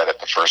after I read it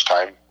the first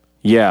time.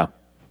 Yeah.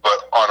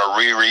 But on a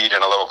reread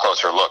and a little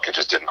closer look, it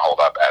just didn't hold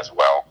up as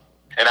well.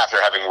 And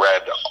after having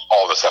read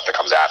all the stuff that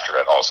comes after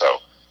it also.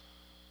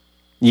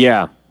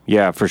 Yeah,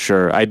 for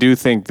sure. I do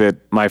think that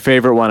my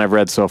favorite one I've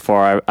read so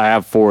far, I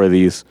have 4 of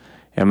these,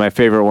 and my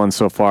favorite one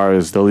so far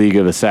is the League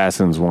of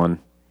Assassins one.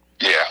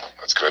 Yeah,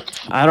 that's good.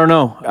 I don't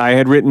know. I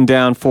had written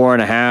down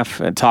 4.5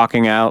 and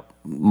talking out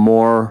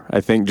more,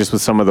 I think, just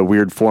with some of the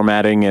weird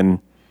formatting and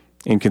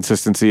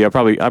inconsistency. I'd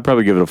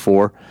probably give it a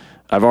 4.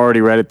 I've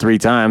already read it 3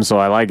 times, so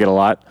I like it a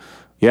lot.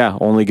 Yeah,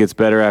 only gets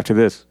better after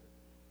this.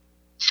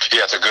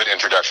 Yeah, it's a good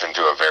introduction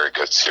to a very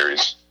good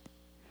series.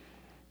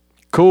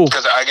 Cool.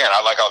 Because, again,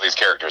 I like all these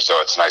characters, so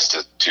it's nice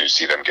to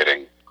see them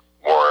getting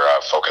more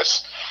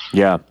focus.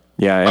 Yeah.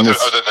 And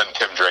other than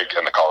Tim Drake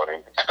and the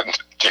Colony and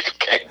Jacob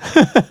Kane.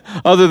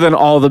 Other than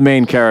all the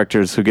main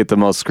characters who get the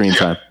most screen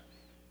time.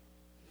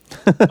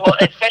 Well,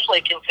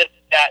 especially consider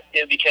that,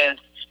 too, because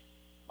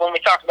when we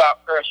talk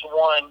about Earth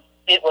 1,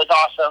 it was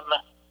awesome,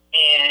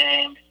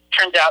 and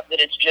turns out that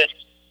it's just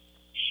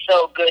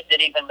so good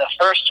that even the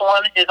first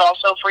one is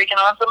also freaking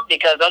awesome,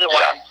 because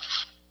otherwise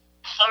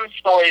some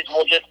stories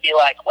will just be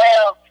like,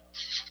 well,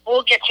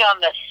 we'll get you on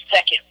the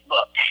second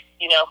book.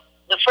 You know,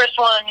 the first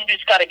one, you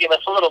just got to give us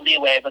a little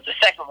leeway, but the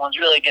second one's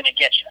really going to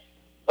get you.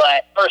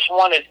 But first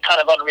one is kind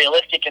of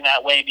unrealistic in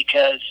that way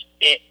because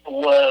it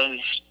was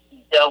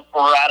dope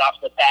right off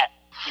the bat.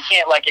 You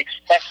can't,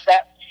 expect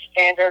that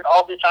standard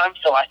all the time,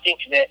 so I think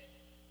that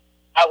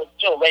I would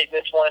still rate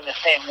this one in the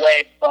same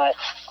way, but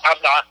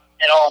I'm not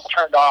at all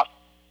turned off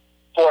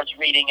towards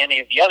reading any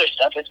of the other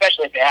stuff,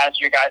 especially if it has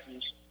your guys'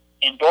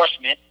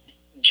 endorsement.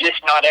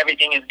 Just not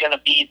everything is going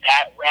to be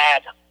that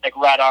rad,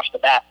 right off the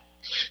bat.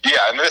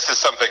 Yeah, and this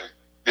is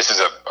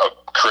a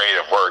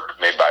creative work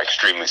made by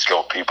extremely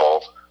skilled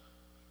people.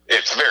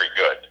 It's very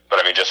good, but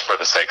I mean, just for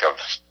the sake of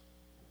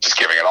just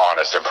giving an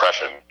honest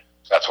impression,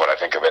 that's what I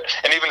think of it.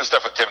 And even the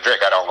stuff with Tim Drake,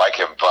 I don't like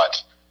him,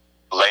 but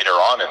later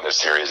on in this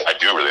series, I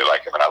do really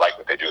like him, and I like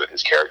what they do with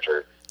his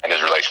character and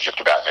his relationship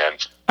to Batman.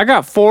 I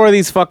got 4 of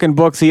these fucking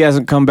books. He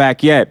hasn't come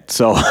back yet,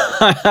 so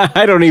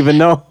I don't even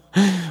know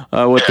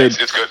what they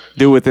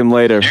do with him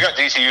later. You got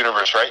DC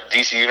Universe, right?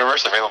 DC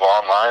Universe available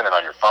online and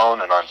on your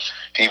phone and on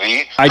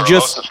TV for a low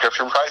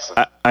subscription price.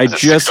 I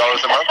just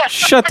 $6 a month.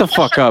 Shut the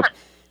fuck up.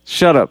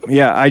 Shut up.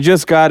 Yeah, I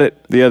just got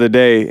it the other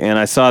day, and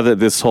I saw that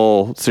this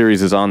whole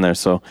series is on there,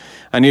 so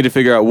I need to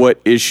figure out what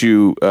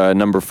issue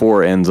number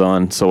 4 ends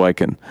on so I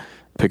can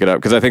pick it up,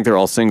 because I think they're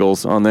all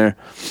singles on there.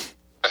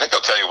 I think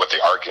they'll tell you what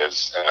the arc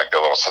is, and the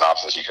little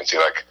synopsis. You can see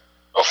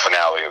a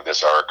finale of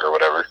this arc or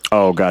whatever.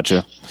 Oh,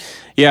 gotcha.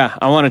 Yeah,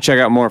 I want to check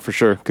out more for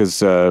sure, because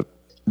the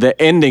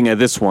ending of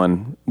this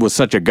one was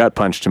such a gut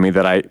punch to me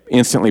that I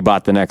instantly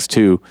bought the next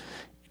 2,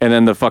 and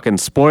then the fucking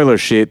spoiler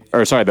shit,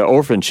 the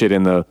Orphan shit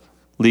in the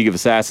League of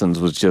Assassins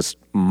was just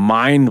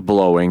mind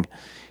blowing,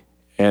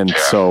 and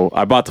so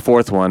I bought the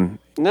 4th one.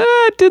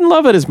 Didn't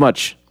love it as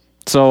much.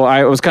 So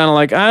I was kind of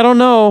like, I don't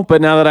know,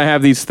 but now that I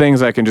have these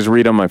things I can just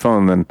read on my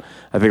phone, then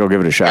I think I'll give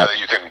it a shot. Now that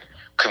you can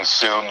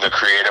consume the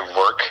creative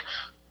work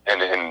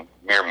in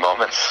mere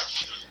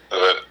moments,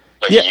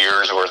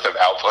 years worth of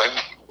output.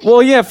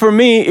 Well, yeah, for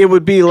me, it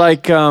would be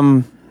like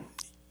I'll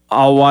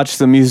watch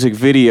the music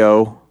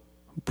video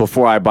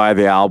before I buy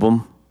the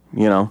album,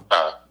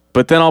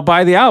 but then I'll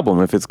buy the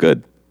album if it's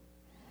good.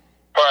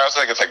 Well, I also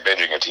think it's like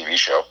binging a TV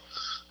show.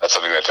 That's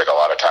something that takes a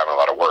lot of time and a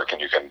lot of work,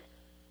 and you can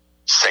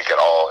sink it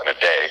all in a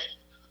day.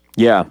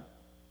 Yeah.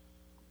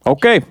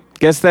 Okay,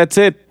 guess that's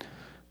it.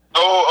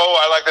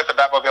 I like that the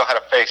Batmobile had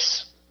a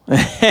face.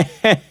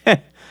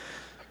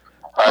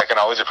 I can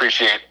always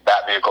appreciate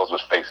Bat vehicles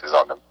with faces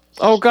on them.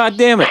 Oh, God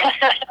damn it.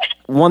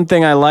 One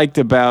thing I liked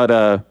about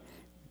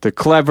the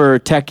clever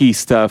techie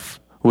stuff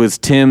was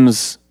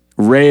Tim's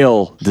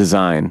rail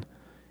design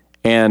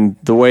and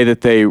the way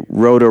that they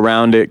rode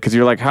around it. Because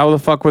you're like, how the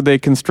fuck would they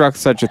construct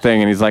such a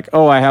thing? And he's like,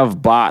 I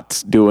have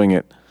bots doing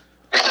it.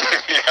 Yeah.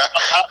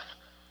 I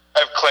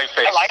have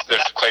Clayface.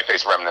 There's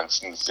Clayface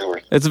remnants in the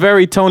sewer. It's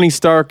very Tony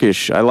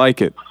Starkish. I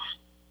like it.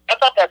 I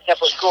thought that stuff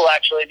was cool,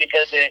 actually,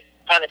 because it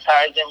kind of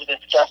ties into the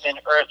stuff in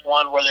Earth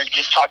 1 where they're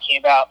just talking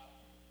about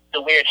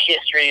the weird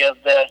history of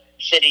the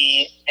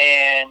city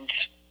and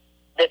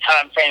the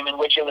time frame in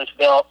which it was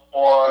built,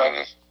 or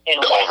in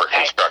the White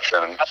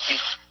over-construction.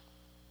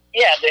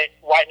 Knight, the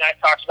White Knight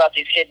talks about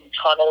these hidden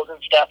tunnels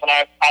and stuff, and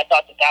I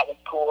thought that was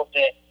cool,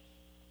 that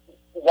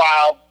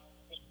while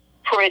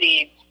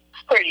pretty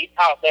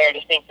out there to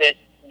think that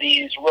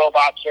these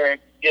robots are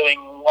doing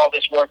all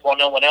this work while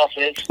no one else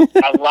is.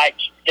 I like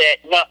that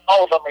not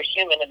all of them are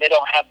human and they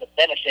don't have the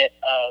benefit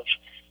of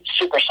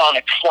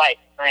supersonic flight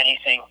or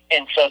anything,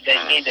 and so they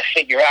need to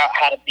figure out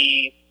how to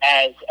be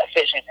as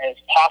efficient as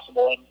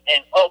possible.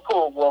 And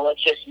cool, well,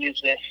 let's just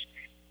use this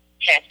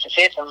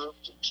transportation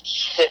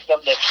system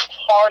that's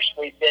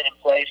partially been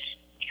in place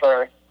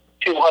for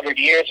 200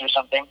 years or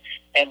something,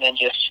 and then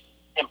just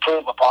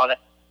improve upon it.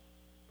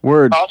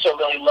 Word. I also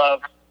really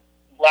love,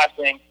 last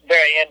thing,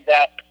 very end,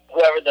 that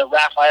whoever the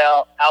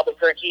Raphael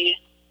Albuquerque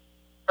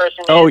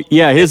person is.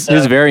 Yeah, his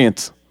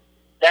variants.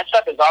 That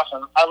stuff is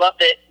awesome. I love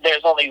that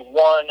there's only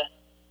one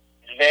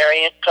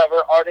variant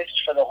cover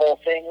artist for the whole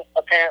thing,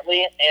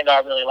 apparently, and I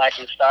really like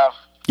his style.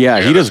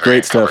 Yeah, he does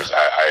great stuff. Covers,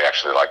 I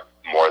actually like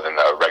more than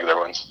the regular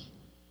ones.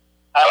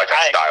 I like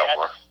that style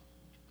more.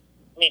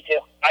 Me too.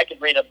 I could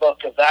read a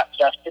book of that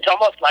stuff. It's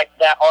almost like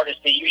that artist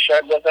that you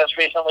shared with us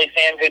recently,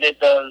 Sam, who did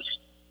those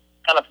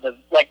kind of the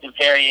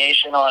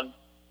variation on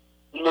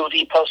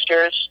movie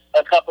posters.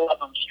 A couple of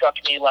them struck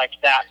me like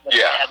that. But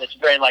yeah. They had this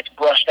very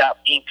brushed out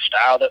ink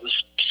style that was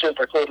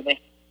super cool to me.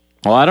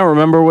 Well, I don't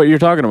remember what you're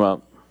talking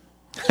about.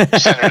 Send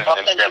an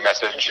Instagram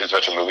message. There's a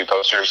bunch of movie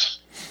posters.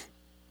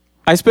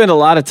 I spend a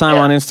lot of time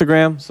on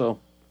Instagram, so.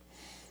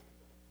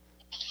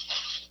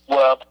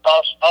 Well,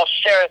 I'll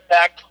share it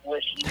back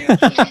with you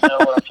so you know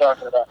what I'm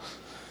talking about.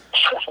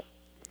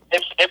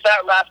 If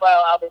that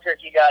Raphael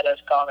Albuquerque guy does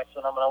comics,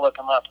 then I'm going to look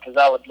him up because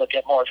I would look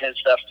at more of his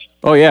stuff.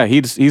 Oh, yeah,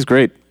 he's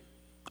great.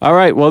 All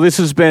right, well, this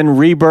has been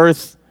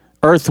Rebirth,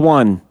 Earth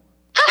 1.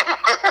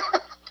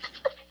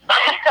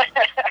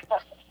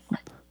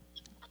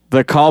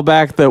 The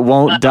callback that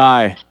won't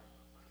die.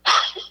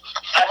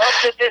 I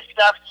hope that this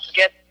stuff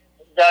gets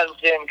done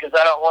soon because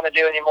I don't want to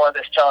do any more of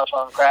this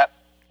telephone crap.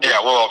 Yeah,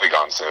 we'll all be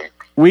gone soon.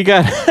 We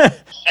got... I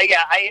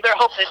either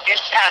hope that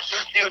it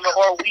passes soon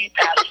or we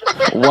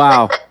pass.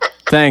 Wow.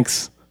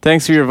 Thanks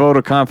for your vote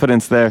of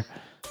confidence there.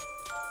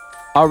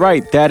 All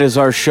right, that is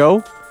our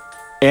show.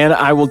 And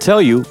I will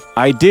tell you,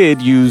 I did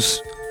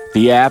use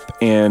the app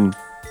and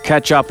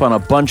catch up on a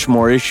bunch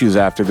more issues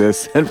after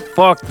this. And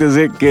fuck, does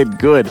it get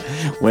good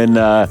when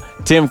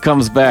Tim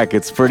comes back.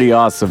 It's pretty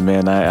awesome,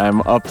 man.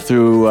 I'm up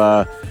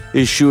through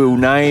issue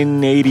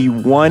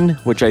 981,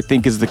 which I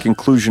think is the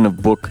conclusion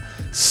of book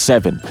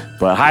 7.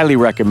 But I highly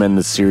recommend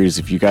this series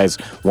if you guys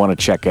want to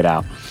check it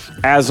out.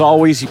 As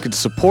always, you can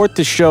support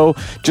the show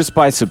just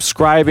by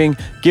subscribing,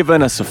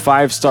 giving us a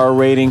 5-star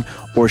rating,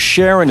 or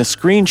sharing a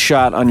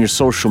screenshot on your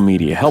social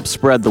media. Help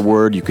spread the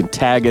word. You can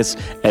tag us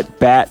at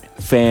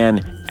Bat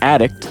Fan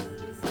Addict.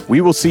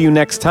 We will see you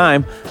next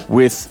time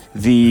with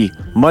the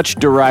much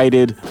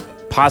derided,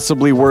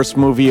 possibly worst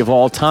movie of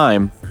all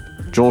time,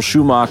 Joel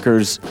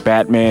Schumacher's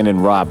Batman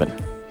and Robin.